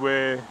this is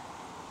where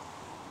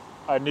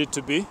I need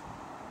to be.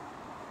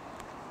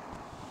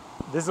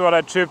 This is what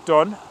I tripped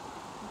on.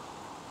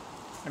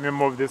 Let me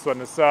move this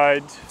one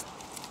aside.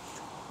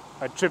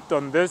 I tripped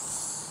on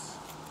this.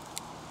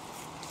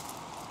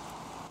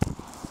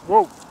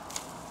 Whoa.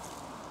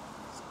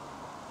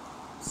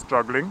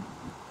 Struggling.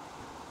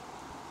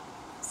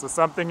 So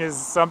something is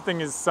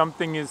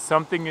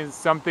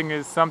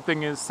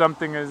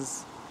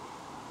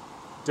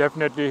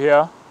definitely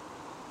here.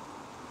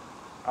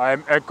 I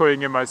am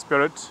echoing in my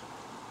spirit.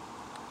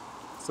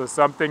 So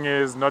something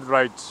is not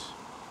right.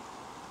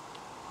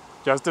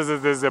 Just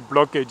as there's a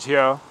blockage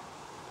here,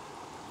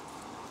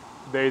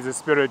 there is a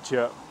spirit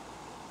here.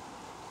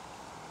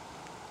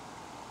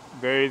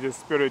 There is a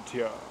spirit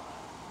here.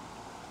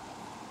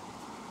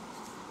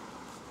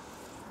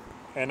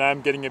 And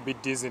I'm getting a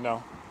bit dizzy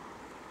now.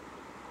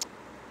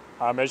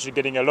 I'm actually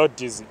getting a lot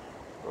dizzy.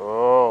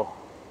 Oh.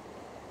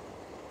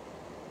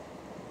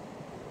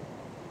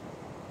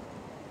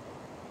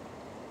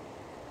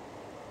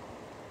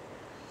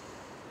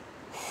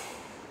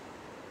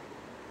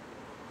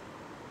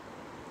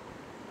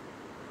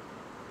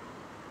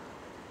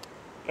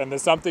 And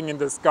there's something in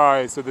the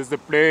sky. So there's a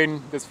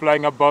plane that's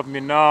flying above me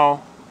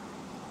now.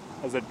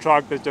 There's a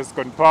truck that's just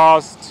gone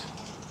past.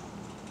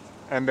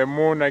 And the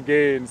moon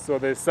again. So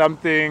there's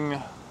something...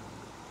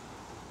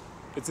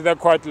 It's either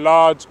quite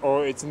large,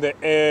 or it's in the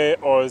air,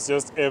 or it's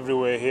just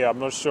everywhere here. I'm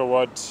not sure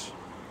what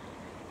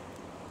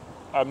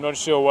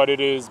it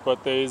is,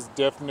 but there is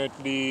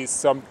definitely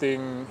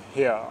something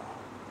here.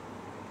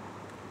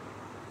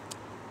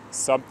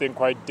 Something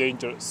quite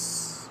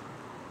dangerous,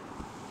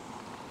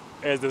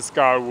 as the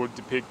sky would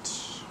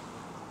depict.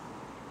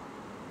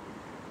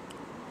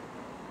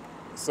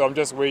 So I'm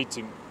just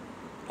waiting.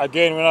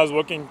 Again, when I was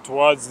walking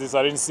towards this,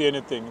 I didn't see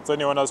anything. It's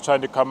only when I was trying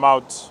to come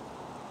out,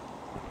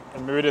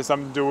 and maybe there's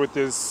something to do with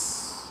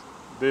this,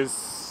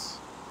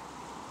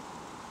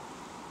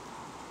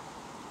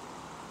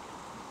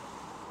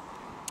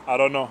 I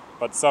don't know,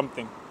 but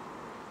something.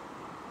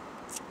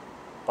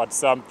 I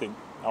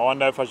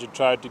wonder if I should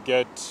try to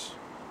get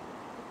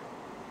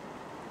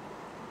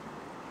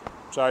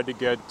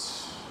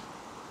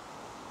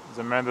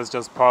the man that's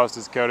just passed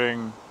is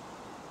carrying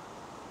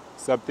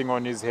something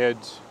on his head.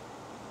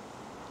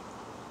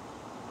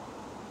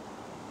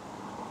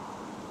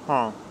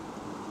 Huh.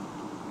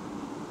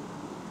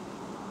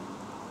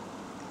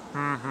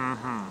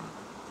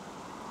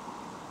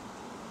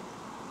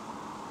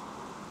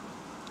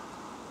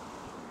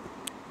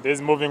 These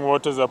moving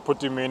waters are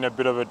putting me in a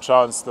bit of a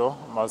trance, though,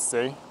 I must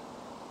say.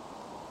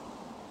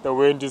 The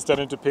wind is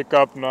starting to pick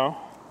up now,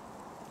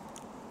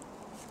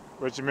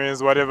 which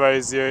means whatever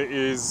is here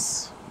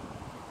is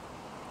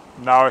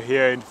now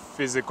here in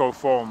physical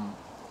form,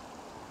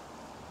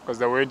 because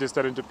the wind is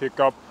starting to pick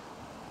up.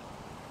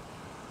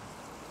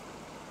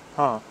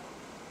 Huh.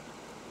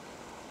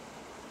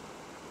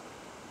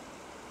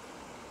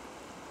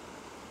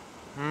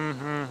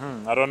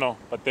 I don't know,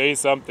 but there is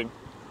something.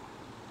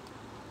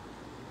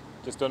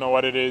 Just don't know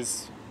what it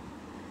is.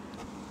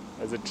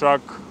 There's a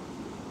truck.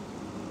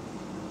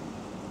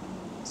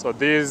 So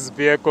these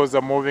vehicles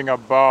are moving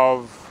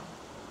above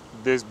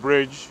this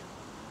bridge,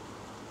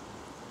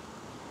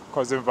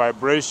 causing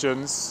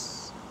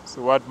vibrations.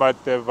 So what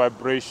might the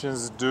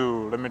vibrations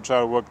do? Let me try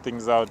to work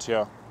things out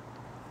here.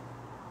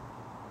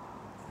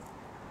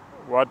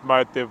 What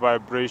might the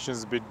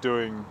vibrations be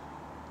doing?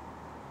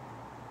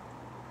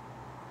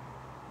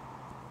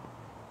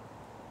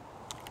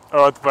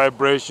 Earth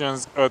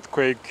vibrations,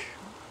 earthquake,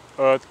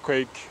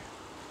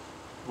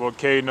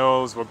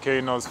 volcanoes,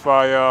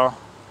 fire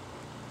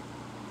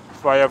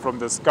from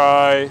the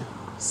sky,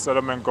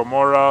 Sodom and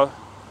Gomorrah,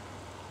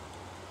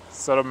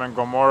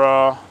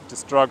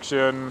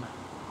 destruction,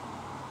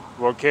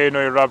 volcano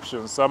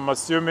eruptions. So I'm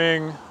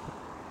assuming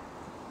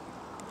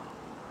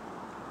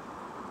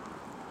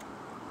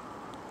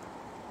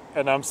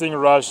and I'm seeing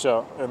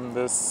Russia in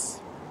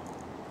this.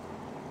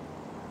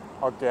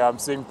 Okay, I'm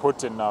seeing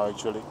Putin now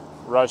actually.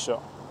 Russia.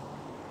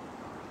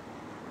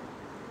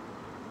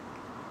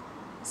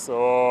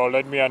 So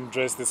let me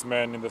undress this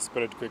man in the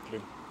spirit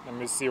quickly. Let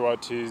me see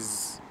what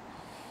he's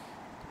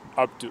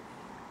up to.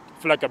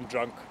 I feel like I'm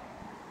drunk.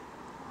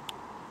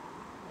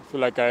 I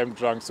feel like I am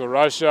drunk. So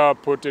Russia,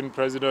 Putin,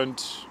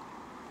 president,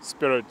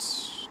 spirit,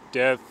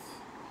 death,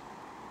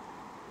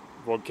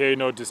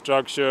 volcano,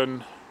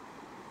 destruction,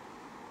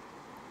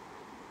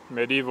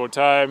 medieval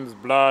times,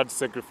 blood,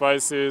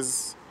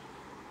 sacrifices.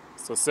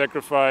 So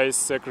sacrifice,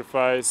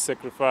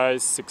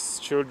 6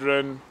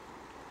 children.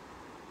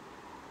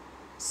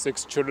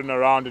 6 children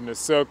around in a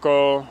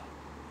circle,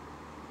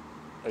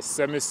 a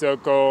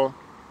semicircle.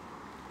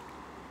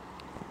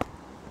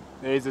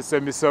 There is a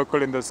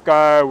semicircle in the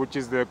sky, which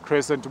is the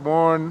crescent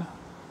moon.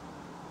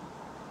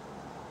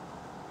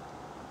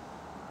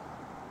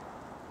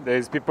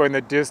 There's people in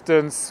the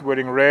distance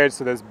wearing red,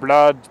 so there's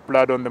blood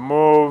on the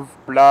move,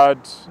 blood.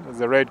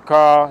 There's a red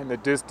car in the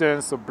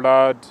distance, so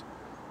blood,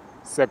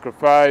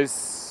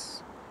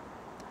 sacrifice,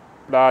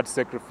 blood,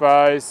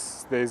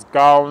 sacrifice. There's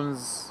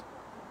gowns,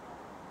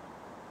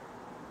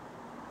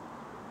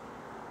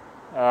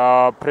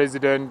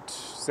 president,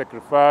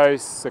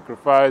 sacrifice,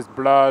 sacrifice,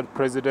 blood,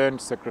 president,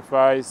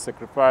 sacrifice,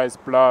 sacrifice,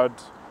 blood,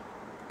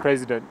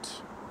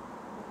 president.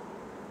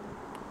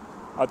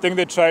 I think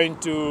they're trying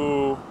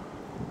to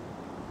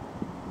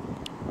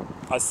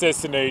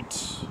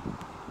assassinate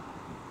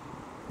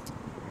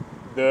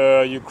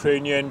the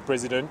Ukrainian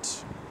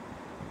president.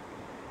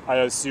 I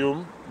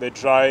assume they're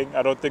trying.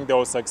 I don't think they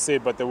will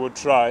succeed, but they will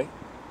try.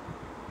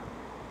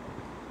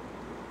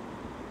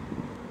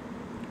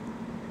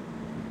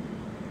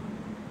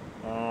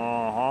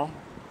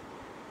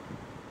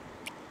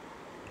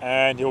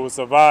 And he will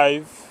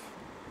survive.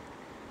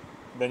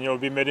 Then he'll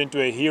be made into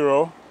a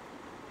hero.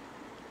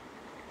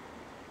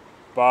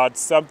 But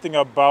something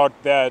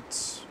about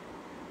that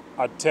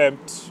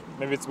attempt,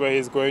 maybe it's where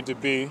he's going to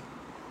be,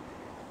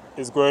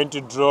 is going to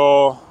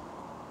draw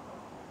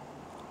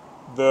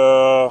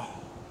the,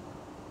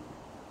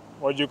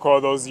 what do you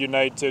call those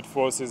united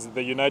forces,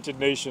 the United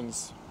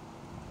Nations.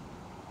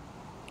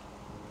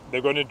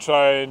 They're going to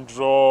try and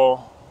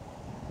draw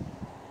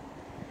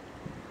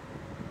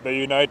the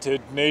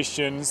United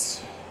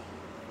Nations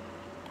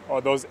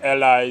or those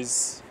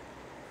allies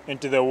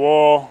into the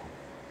war,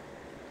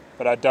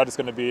 but I doubt it's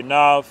going to be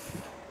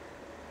enough.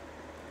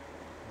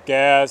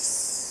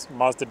 Gas,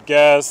 mustard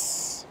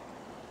gas.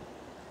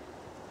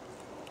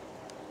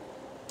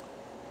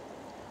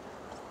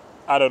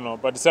 I don't know,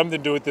 but it's something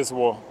to do with this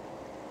war.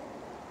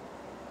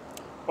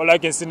 All I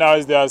can see now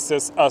is the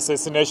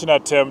assassination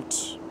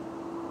attempt.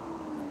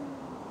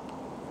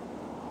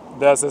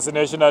 The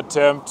assassination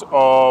attempt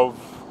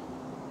of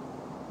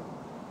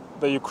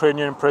the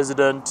Ukrainian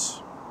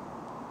president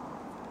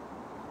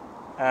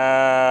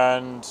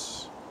and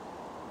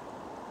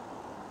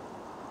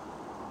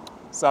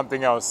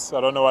something else. I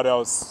don't know what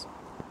else.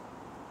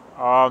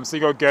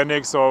 Seeing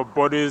organics or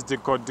bodies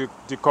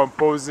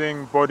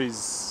decomposing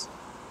bodies.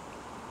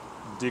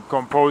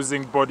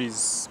 Decomposing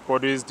bodies.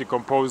 Bodies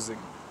decomposing.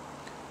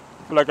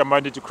 I feel like I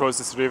might need to cross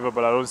this river,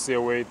 but I don't see a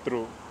way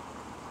through.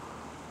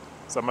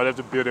 So I might have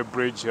to build a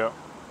bridge here.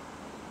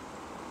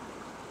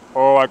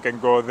 Or I can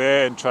go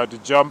there and try to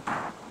jump.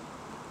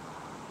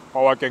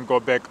 Or I can go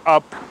back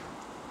up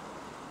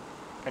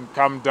and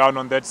come down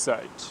on that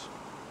side.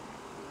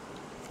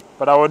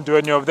 But I won't do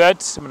any of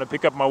that. I'm going to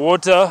pick up my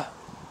water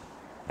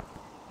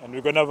and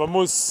we're going to have a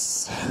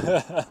moose.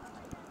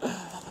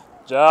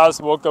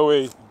 Just walk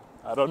away.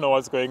 I don't know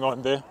what's going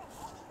on there.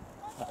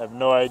 I have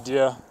no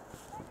idea.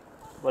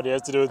 But it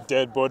has to do with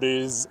dead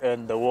bodies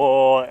and the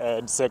war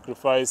and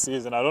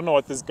sacrifices. And I don't know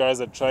what these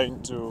guys are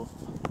trying to.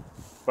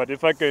 But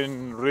if I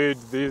can read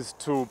these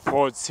two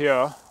pots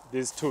here,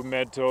 these two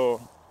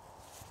metal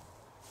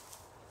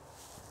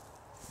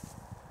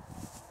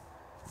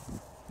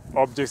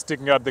objects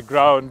sticking out the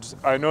ground,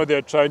 I know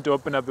they're trying to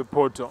open up a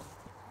portal.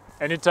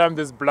 Anytime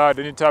there's blood,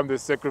 anytime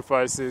there's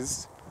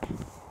sacrifices,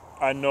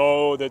 I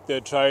know that they're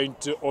trying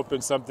to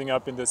open something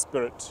up in the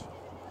spirit.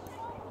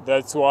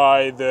 That's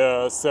why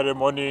the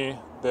ceremony,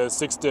 the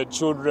 6 dead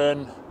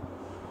children,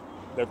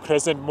 the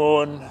crescent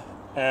moon,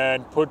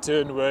 and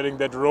Putin wearing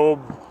that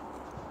robe,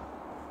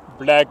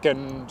 black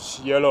and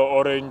yellow,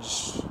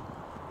 orange,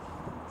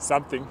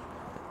 something,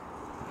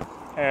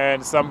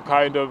 and some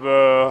kind of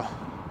a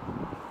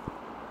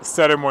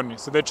ceremony.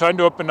 So they're trying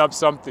to open up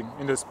something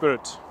in the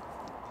spirit,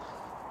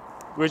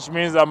 which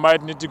means I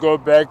might need to go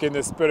back in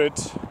the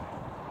spirit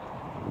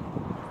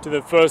to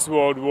the First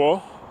World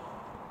War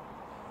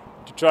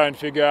to try and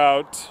figure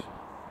out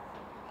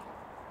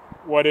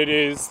what it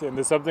is. And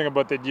there's something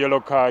about that yellow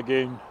car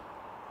again.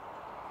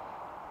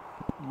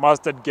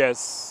 Mustard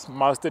gas,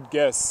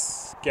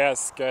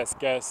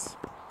 gas.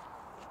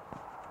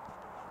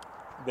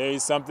 There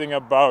is something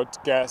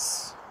about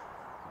gas.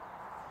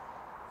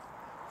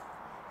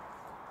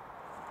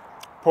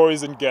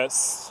 Poison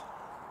gas.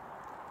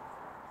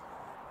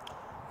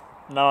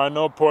 Now I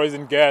know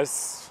poison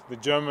gas the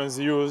Germans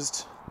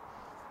used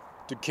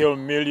to kill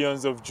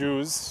millions of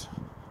Jews,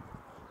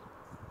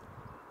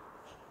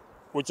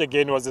 which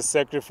again was a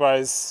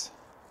sacrifice.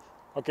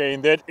 Okay,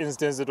 in that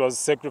instance it was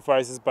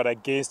sacrifices but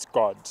against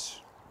God,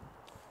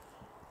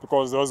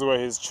 because those were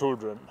his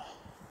children.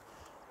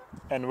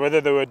 And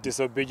whether they were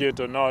disobedient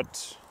or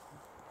not,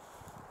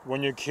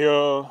 when you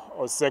kill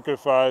or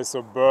sacrifice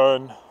or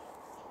burn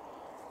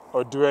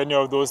or do any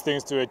of those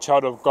things to a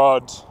child of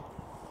God,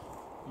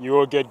 you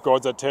will get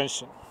God's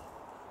attention.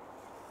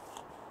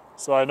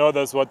 So I know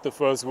that's what the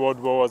First World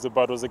War was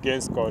about, was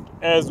against God,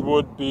 as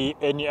would be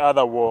any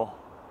other war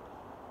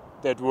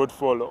that would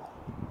follow.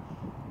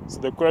 So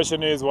the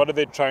question is, what are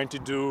they trying to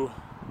do?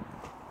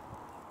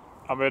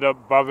 I'm at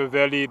Bave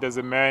Valley. There's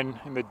a man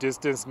in the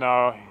distance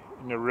now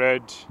in a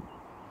red.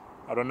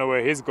 I don't know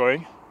where he's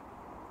going,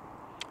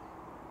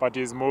 but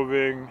he's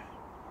moving.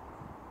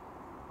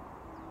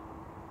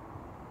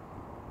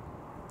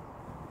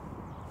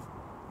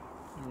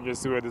 me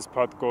just see where this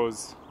path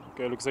goes.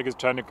 Okay, looks like it's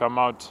trying to come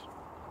out.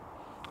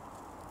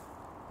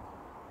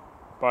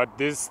 But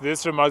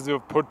this reminds me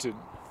of Putin.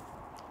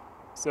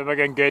 So if I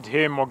can get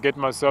him or get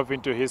myself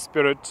into his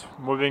spirit,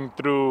 moving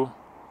through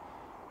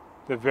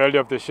the valley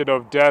of the shadow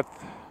of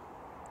death,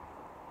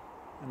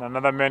 and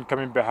another man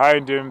coming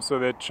behind him, so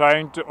they're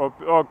trying to...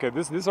 Okay,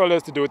 this all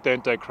has to do with the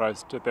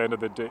Antichrist at the end of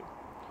the day.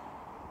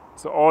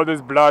 So all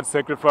these blood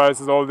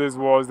sacrifices, all these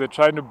wars, they're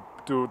trying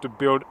to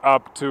build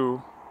up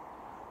to,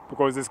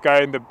 because this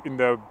guy in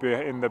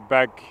the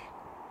back,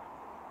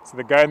 so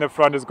the guy in the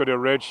front has got a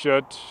red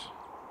shirt,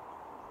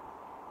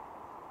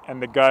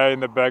 and the guy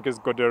in the back has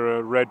got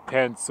a red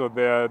pants. So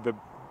they're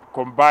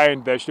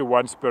combined. They're actually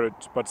one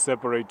spirit, but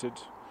separated.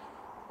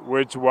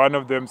 Which one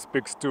of them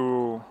speaks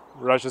to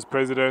Russia's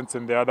president,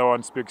 and the other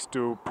one speaks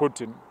to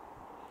Putin.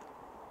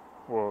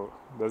 Well,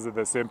 those are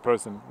the same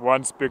person.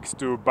 One speaks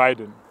to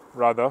Biden,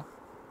 rather.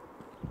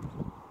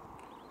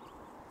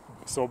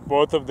 So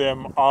both of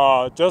them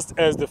are just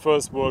as the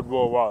First World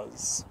War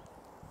was.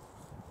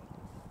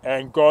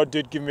 And God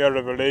did give me a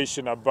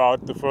revelation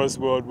about the First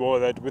World War,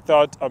 that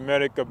without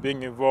America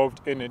being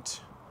involved in it,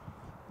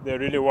 there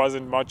really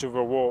wasn't much of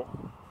a war.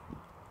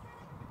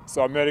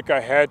 So America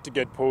had to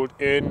get pulled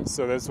in,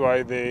 so that's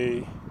why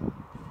they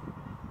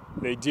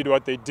did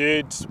what they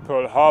did,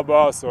 Pearl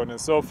Harbor, so on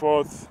and so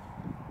forth.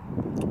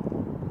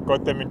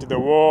 Got them into the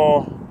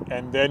war,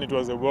 and then it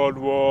was a world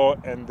war,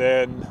 and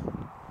then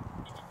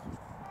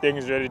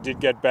things really did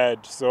get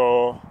bad.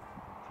 So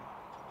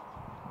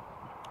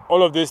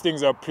all of these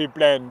things are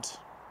pre-planned,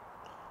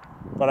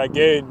 but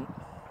again,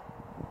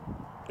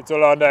 it's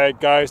all under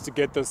guys to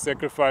get those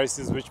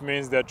sacrifices, which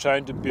means they're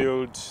trying to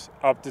build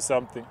up to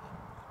something.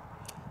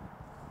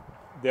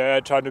 They're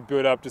trying to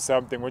build up to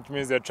something, which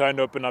means they're trying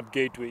to open up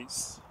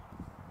gateways.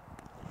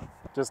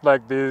 Just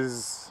like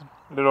these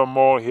little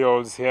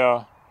molehills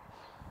here,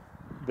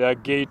 there are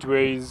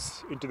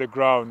gateways into the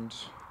ground.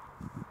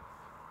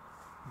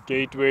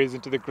 Gateways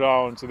into the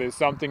ground. So there's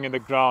something in the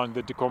ground,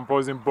 the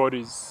decomposing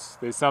bodies.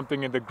 There's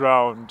something in the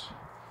ground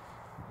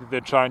that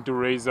they're trying to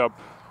raise up.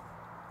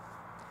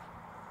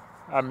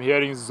 I'm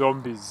hearing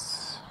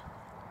zombies.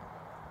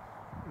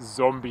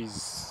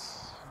 Zombies.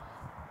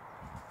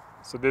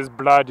 So this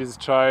blood is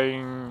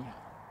trying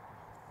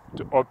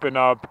to open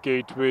up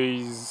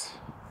gateways.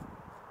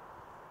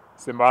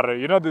 Semara,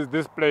 you know,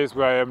 this place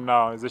where I am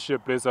now is actually a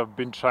place I've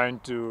been trying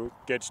to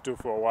get to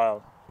for a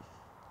while.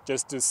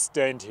 Just to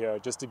stand here,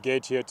 just to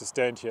get here, to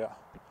stand here.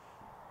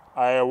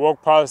 I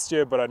walk past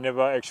here, but I've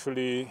never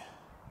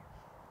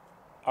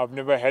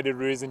had a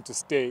reason to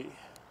stay.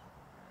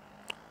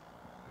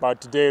 But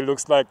today it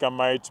looks like I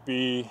might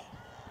be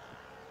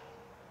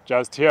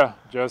just here,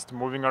 just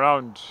moving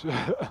around.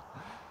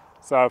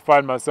 So I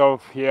find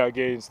myself here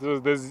again. So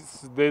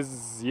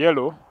there's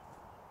yellow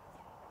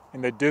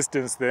in the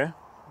distance there.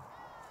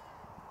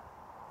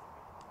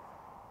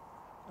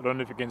 I don't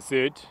know if you can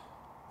see it.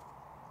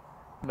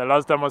 The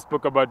last time I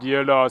spoke about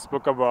yellow, I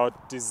spoke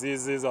about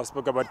diseases, I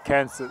spoke about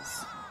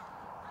cancers.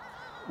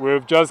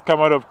 We've just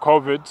come out of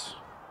COVID,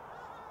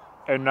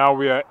 and now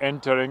we are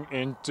entering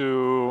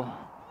into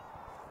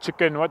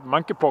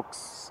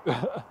monkeypox.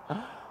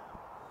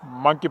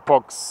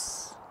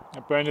 Monkeypox.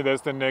 Apparently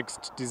that's the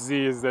next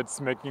disease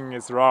that's making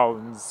its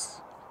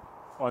rounds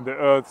on the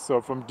earth. So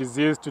from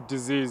disease to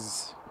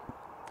disease.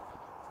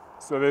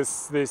 So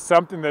there's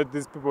something that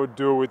these people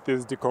do with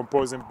these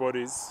decomposing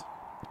bodies.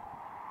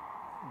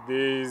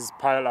 These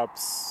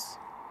pile-ups.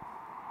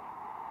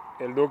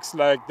 It looks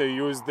like they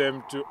use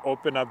them to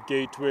open up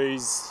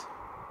gateways.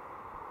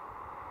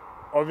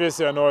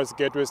 Obviously I know it's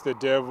gateways to the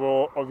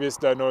devil.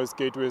 Obviously I know it's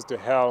gateways to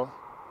hell.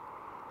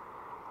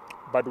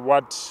 But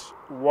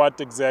what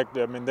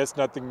exactly? I mean, that's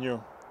nothing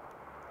new.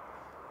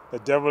 The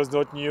devil is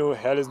not new.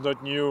 Hell is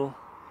not new.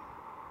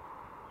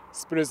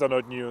 Spirits are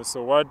not new.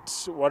 So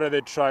what are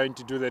they trying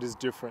to do that is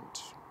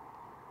different?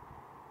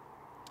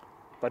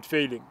 But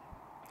failing.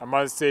 I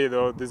must say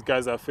though, these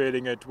guys are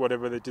failing at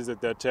whatever it is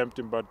that they're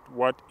attempting, but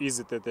what is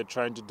it that they're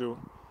trying to do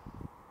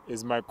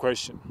is my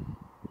question.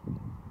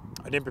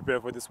 I didn't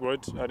prepare for this word.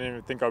 I didn't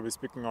even think I'll be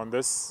speaking on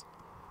this.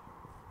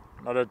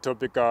 Another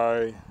topic,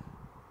 yellow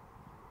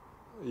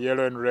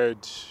and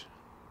red,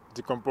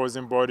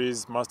 decomposing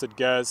bodies, mustard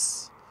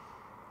gas,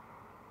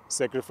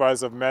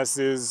 sacrifice of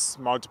masses,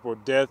 multiple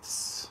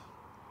deaths,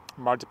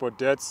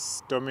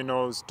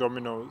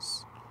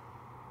 dominoes.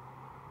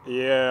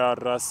 Yeah,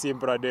 Rasim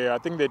Prade. I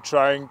think they're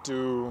trying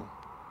to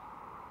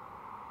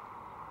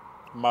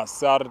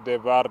Masar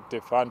Devar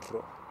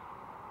Defantro.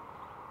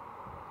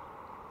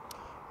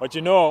 But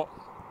you know,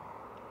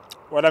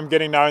 what I'm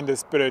getting now in the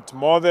spirit,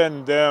 more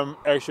than them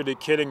actually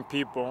killing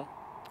people,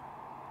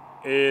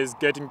 is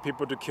getting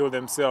people to kill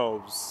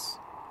themselves.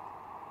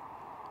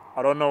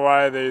 I don't know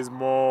why there is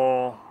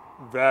more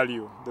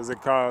value. There's a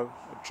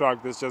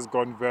truck that's just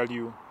gone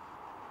value.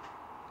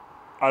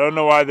 I don't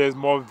know why there's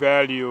more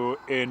value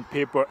in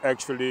people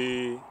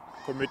actually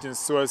committing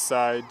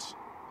suicide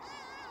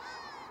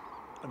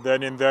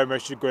than in them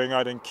actually going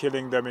out and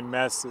killing them in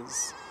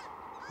masses.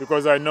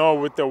 Because I know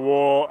with the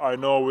war, I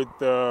know with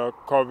the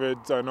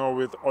COVID, I know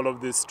with all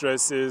of these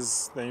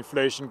stresses, the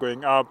inflation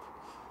going up,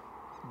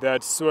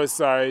 that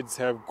suicides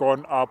have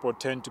gone up or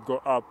tend to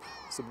go up.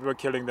 So people are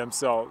killing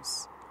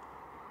themselves.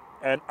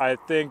 And I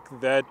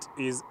think that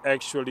is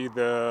actually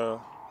so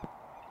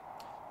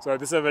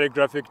this is a very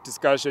graphic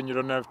discussion. You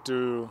don't have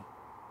to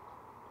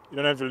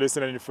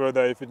listen any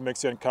further if it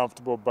makes you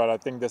uncomfortable, but I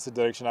think that's the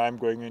direction I'm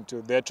going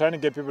into. They're trying to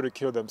get people to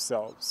kill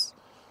themselves.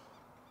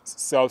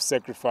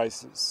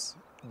 Self-sacrifices.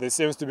 There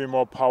seems to be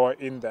more power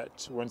in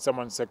that when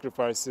someone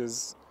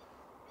sacrifices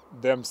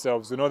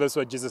themselves. We know that's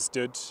what Jesus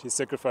did. He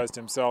sacrificed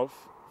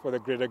himself for the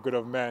greater good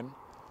of man.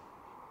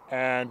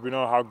 And we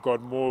know how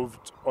God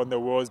moved on the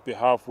world's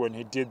behalf when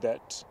he did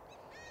that.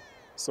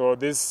 So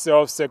this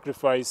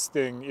self-sacrifice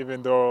thing,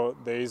 even though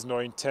there is no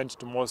intent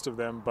to most of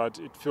them, but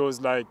it feels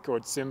like, or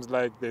it seems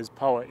like there's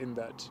power in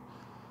that.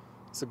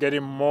 So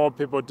getting more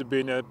people to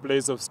be in a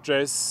place of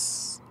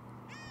stress,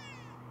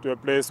 to a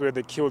place where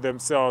they kill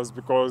themselves,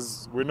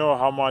 because we know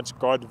how much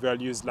God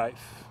values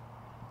life.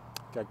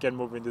 Okay, I can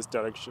move in this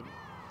direction.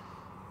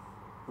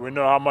 We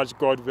know how much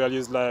God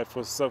values life.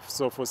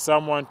 So for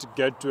someone to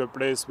get to a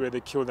place where they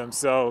kill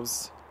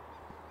themselves,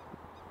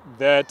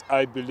 that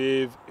I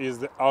believe is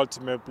the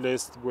ultimate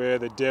place where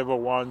the devil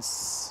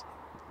wants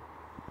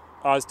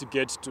us to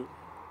get to,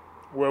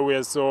 where we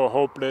are so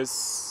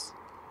hopeless,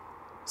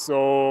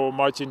 so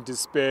much in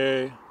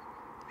despair,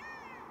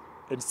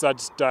 in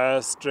such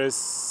dire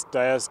stress,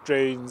 dire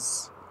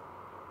strains,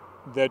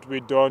 that we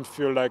don't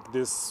feel like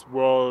this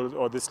world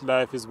or this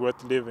life is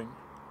worth living.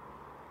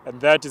 And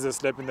that is a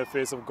slap in the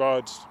face of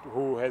God,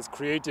 who has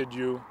created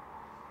you,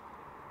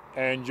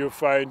 and you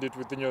find it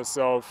within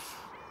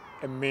yourself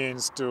a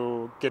means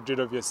to get rid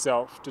of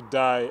yourself, to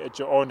die at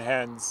your own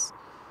hands,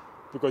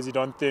 because you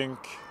don't think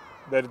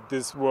that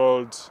this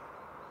world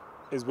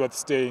is worth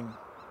staying.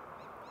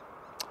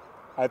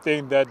 I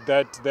think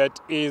that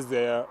is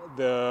the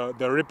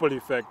ripple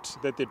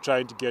effect that they're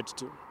trying to get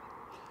to.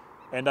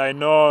 And I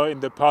know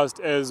in the past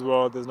as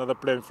well, there's another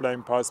plane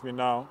flying past me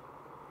now.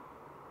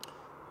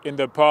 In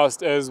the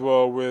past as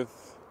well,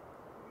 with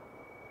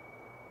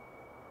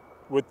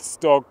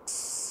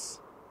stocks,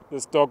 the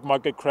stock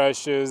market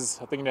crashes.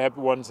 I think the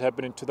ones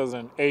happened in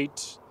 2008,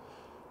 if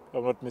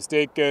I'm not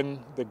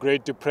mistaken. The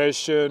Great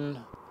Depression,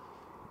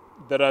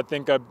 that I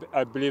think I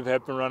believe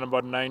happened around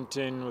about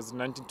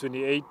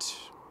 1928,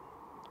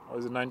 or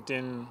was it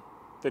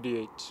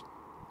 1938?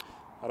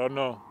 I don't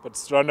know, but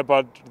it's around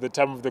about the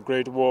time of the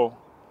Great War,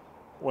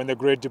 when the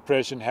Great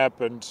Depression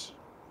happened.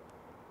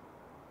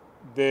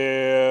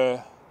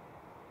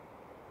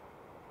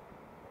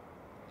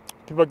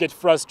 People get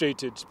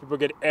frustrated, people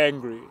get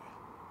angry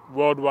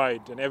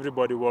worldwide, and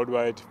everybody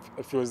worldwide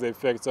feels the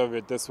effects of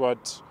it. That's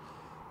what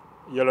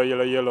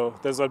yellow.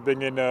 That's what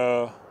being in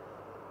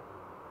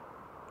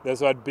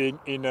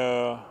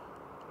a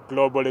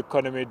global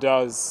economy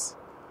does.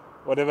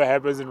 Whatever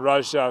happens in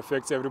Russia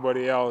affects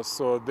everybody else.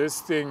 So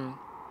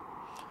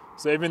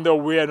even though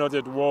we are not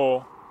at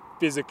war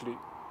physically,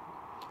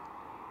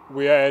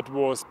 we are at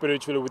war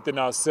spiritually within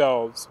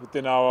ourselves,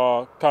 within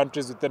our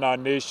countries, within our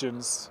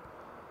nations,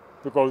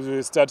 because we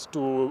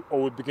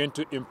begin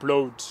to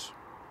implode.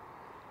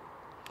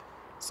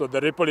 So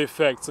the ripple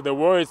effect, so the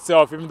war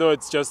itself, even though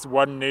it's just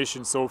one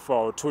nation so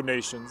far, or two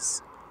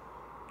nations,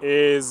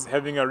 is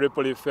having a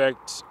ripple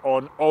effect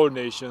on all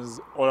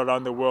nations all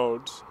around the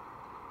world.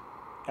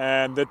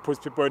 And that puts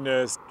people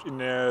in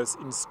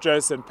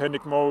stress and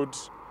panic mode,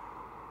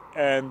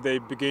 and they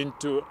begin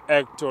to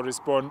act or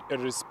respond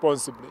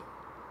irresponsibly,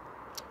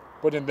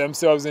 putting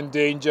themselves in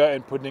danger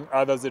and putting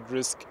others at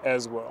risk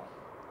as well.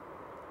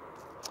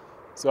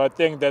 So I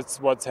think that's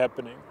what's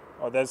happening,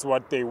 or that's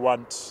what they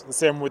want. The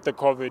same with the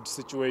COVID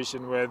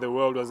situation, where the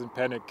world was in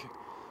panic.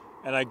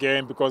 And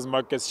again, because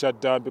markets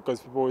shut down,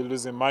 because people were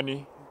losing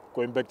money,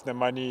 going back to the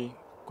money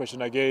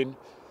question again,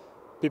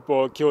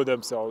 people kill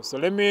themselves. So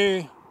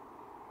I'm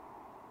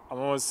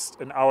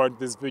almost an hour in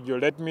this video.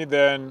 Let me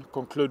then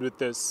conclude with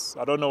this.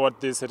 I don't know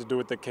what this had to do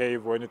with the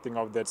cave or anything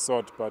of that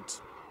sort,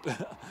 but this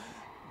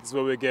is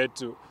where we get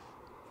to.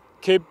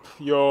 Keep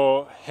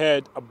your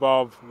head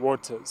above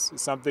waters.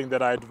 It's something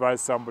that I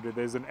advise somebody.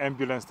 There's an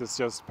ambulance that's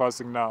just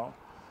passing now.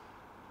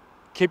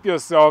 Keep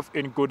yourself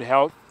in good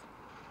health.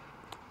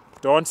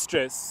 Don't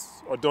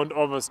stress or don't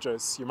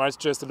overstress. You might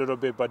stress a little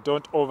bit, but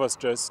don't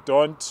overstress.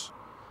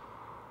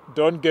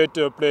 Don't get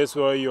to a place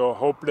where you're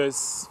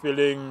hopeless,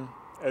 feeling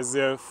as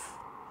if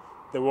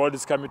the world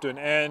is coming to an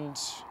end.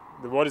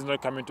 The world is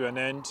not coming to an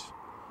end.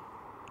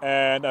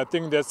 And I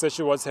think that's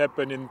actually what's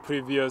happened in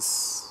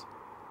previous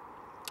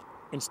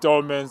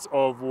installments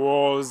of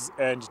wars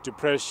and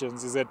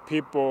depressions, is that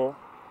people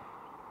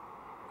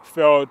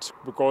felt,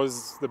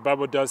 because the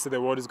Bible does say the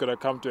world is going to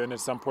come to an end at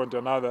some point or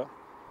another,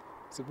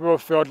 so people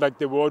felt like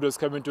the world was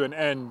coming to an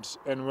end.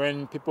 And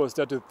when people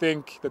start to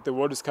think that the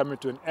world is coming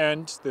to an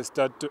end, they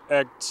start to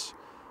act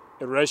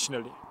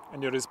irrationally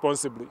and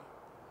irresponsibly.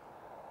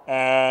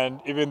 And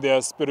even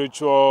their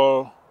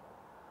spiritual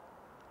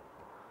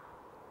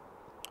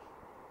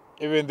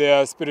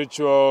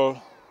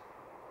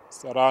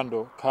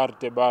Sarando,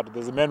 Karte Bar.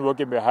 There's a man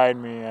walking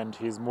behind me and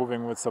he's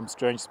moving with some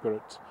strange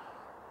spirit.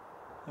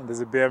 And there's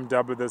a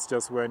BMW that's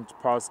just went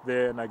past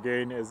there. And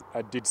again, as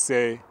I did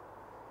say,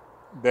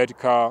 that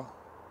car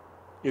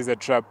is a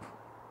trap.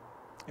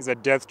 It's a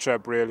death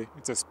trap, really.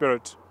 It's a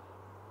spirit.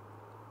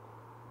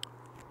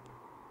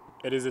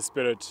 It is a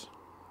spirit.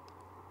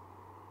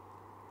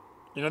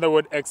 You know the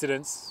word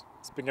accidents,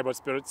 speaking about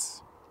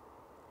spirits?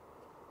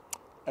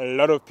 A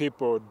lot of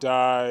people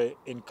die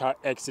in car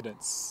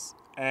accidents.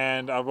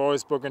 And I've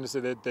always spoken to say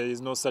that there is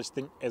no such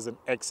thing as an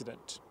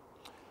accident.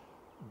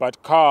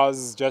 But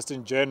cars, just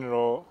in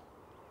general,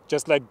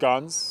 just like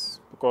guns,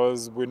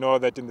 because we know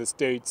that in the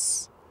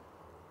States,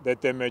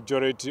 that the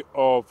majority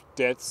of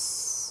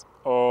deaths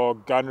or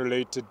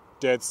gun-related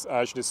deaths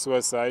are actually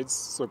suicides.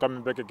 So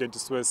coming back again to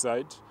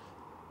suicide.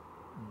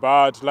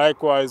 But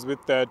likewise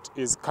with that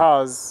is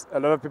cars. A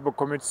lot of people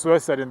commit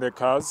suicide in their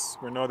cars.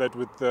 We know that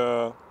with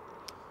the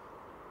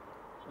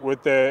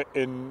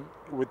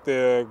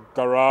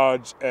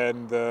garage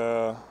and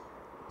the...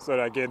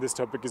 So again, this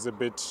topic is a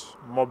bit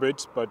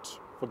morbid, but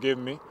forgive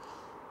me.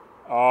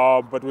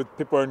 But with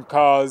people in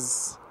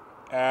cars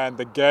and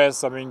the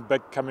gas, I mean,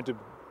 back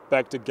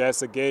to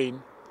gas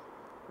again,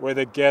 where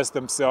the gas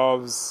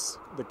themselves,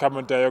 the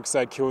carbon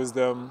dioxide kills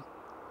them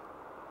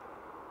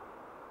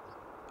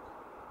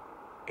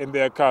in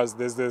their cars.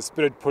 There's the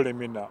spirit pulling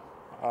me now.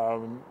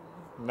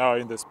 Now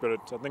in the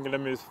spirit. I think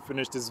let me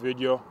finish this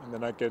video and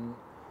then I can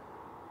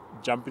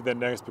jump in the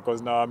next,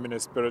 because now I'm in a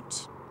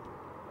spirit.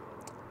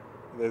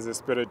 There's a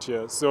spirit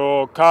here.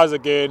 So cars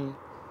again,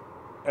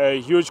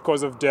 a huge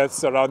cause of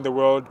deaths around the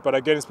world, but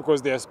again it's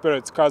because they are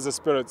spirits. Cars are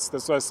spirits.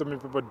 That's why so many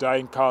people die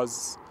in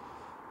cars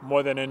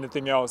more than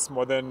anything else,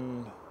 more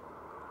than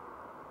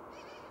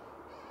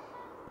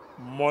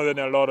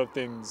a lot of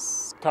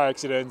things. Car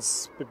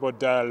accidents, people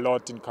die a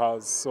lot in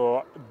cars.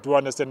 So do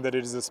understand that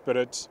it is a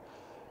spirit.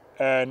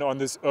 And on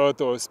this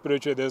earth or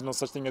spiritual, there's no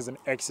such thing as an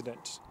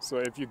accident. So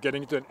if you're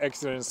getting into an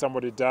accident and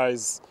somebody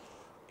dies,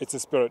 it's a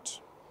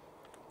spirit.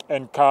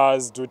 And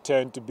cars do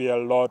tend to be a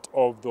lot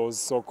of those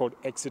so-called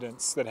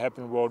accidents that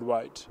happen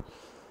worldwide.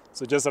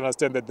 So just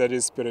understand that that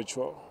is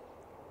spiritual.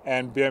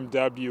 And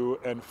BMW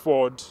and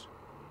Ford,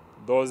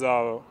 those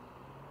are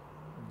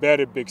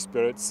very big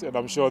spirits. And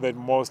I'm sure that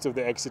most of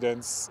the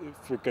accidents,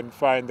 if we can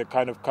find the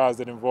kind of cars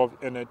that involve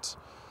in it,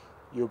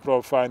 you'll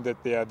probably find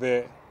that they are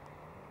there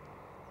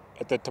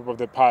at the top of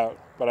the pile.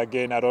 But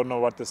again, I don't know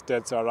what the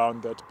stats are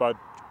around that, but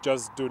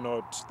just do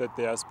note that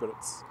they are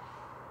spirits.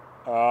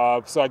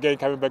 So again,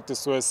 coming back to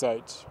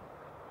suicide.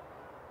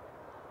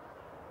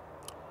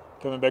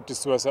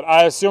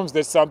 I assume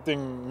there's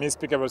something, me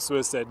speaking about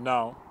suicide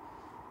now,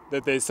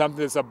 that there's something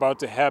that's about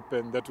to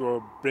happen that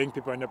will bring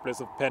people in a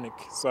place of panic.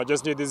 So I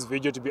just need this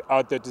video to be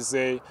out there to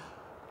say,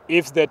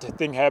 if that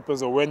thing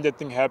happens or when that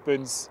thing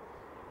happens,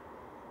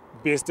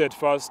 be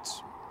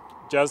steadfast.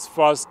 Just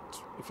fast.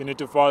 If you need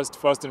to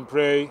fast and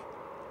pray,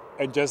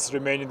 and just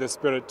remain in the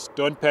spirit.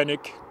 Don't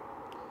panic.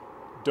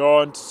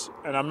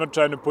 And I'm not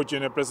trying to put you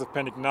in a place of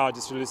panic now,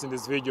 just releasing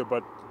this video,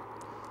 but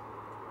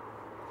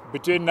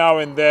between now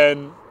and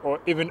then, or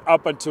even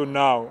up until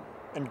now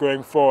and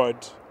going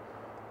forward,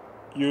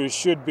 you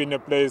should be in a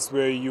place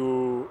where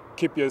you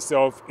keep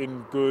yourself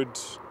in good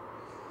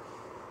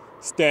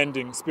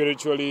standing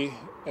spiritually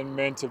and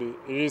mentally.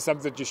 It is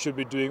something that you should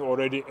be doing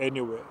already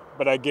anyway.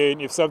 But again,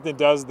 if something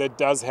does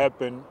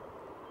happen,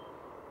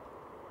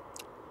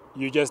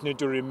 you just need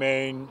to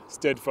remain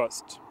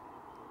steadfast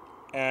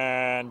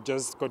and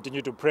just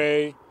continue to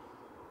pray.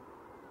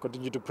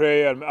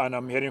 And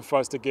I'm hearing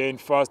fast again.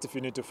 Fast if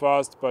you need to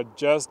fast, but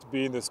just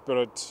be in the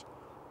spirit,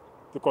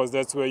 because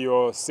that's where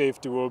your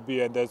safety will be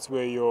and that's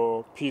where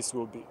your peace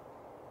will be.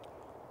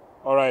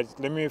 Alright,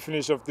 let me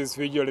finish off this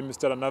video. Let me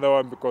start another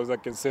one, because I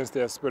can sense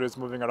there are spirits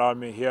moving around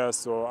me here,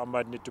 so I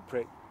might need to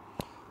pray.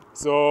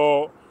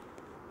 So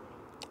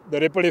the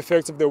ripple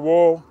effects of the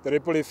war, the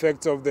ripple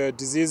effects of the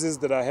diseases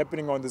that are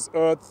happening on this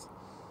earth,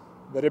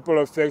 the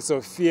ripple effects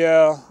of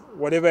fear,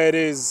 whatever it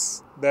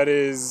is that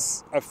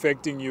is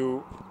affecting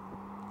you,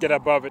 get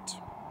above it.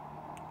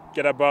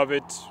 Get above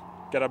it.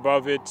 Get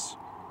above it.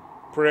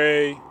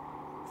 Pray,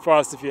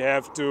 fast if you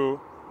have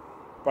to,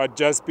 but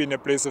just be in a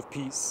place of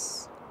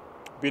peace.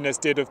 Be in a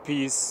state of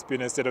peace. Be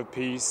in a state of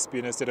peace. Be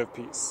in a state of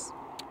peace.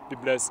 Be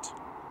blessed.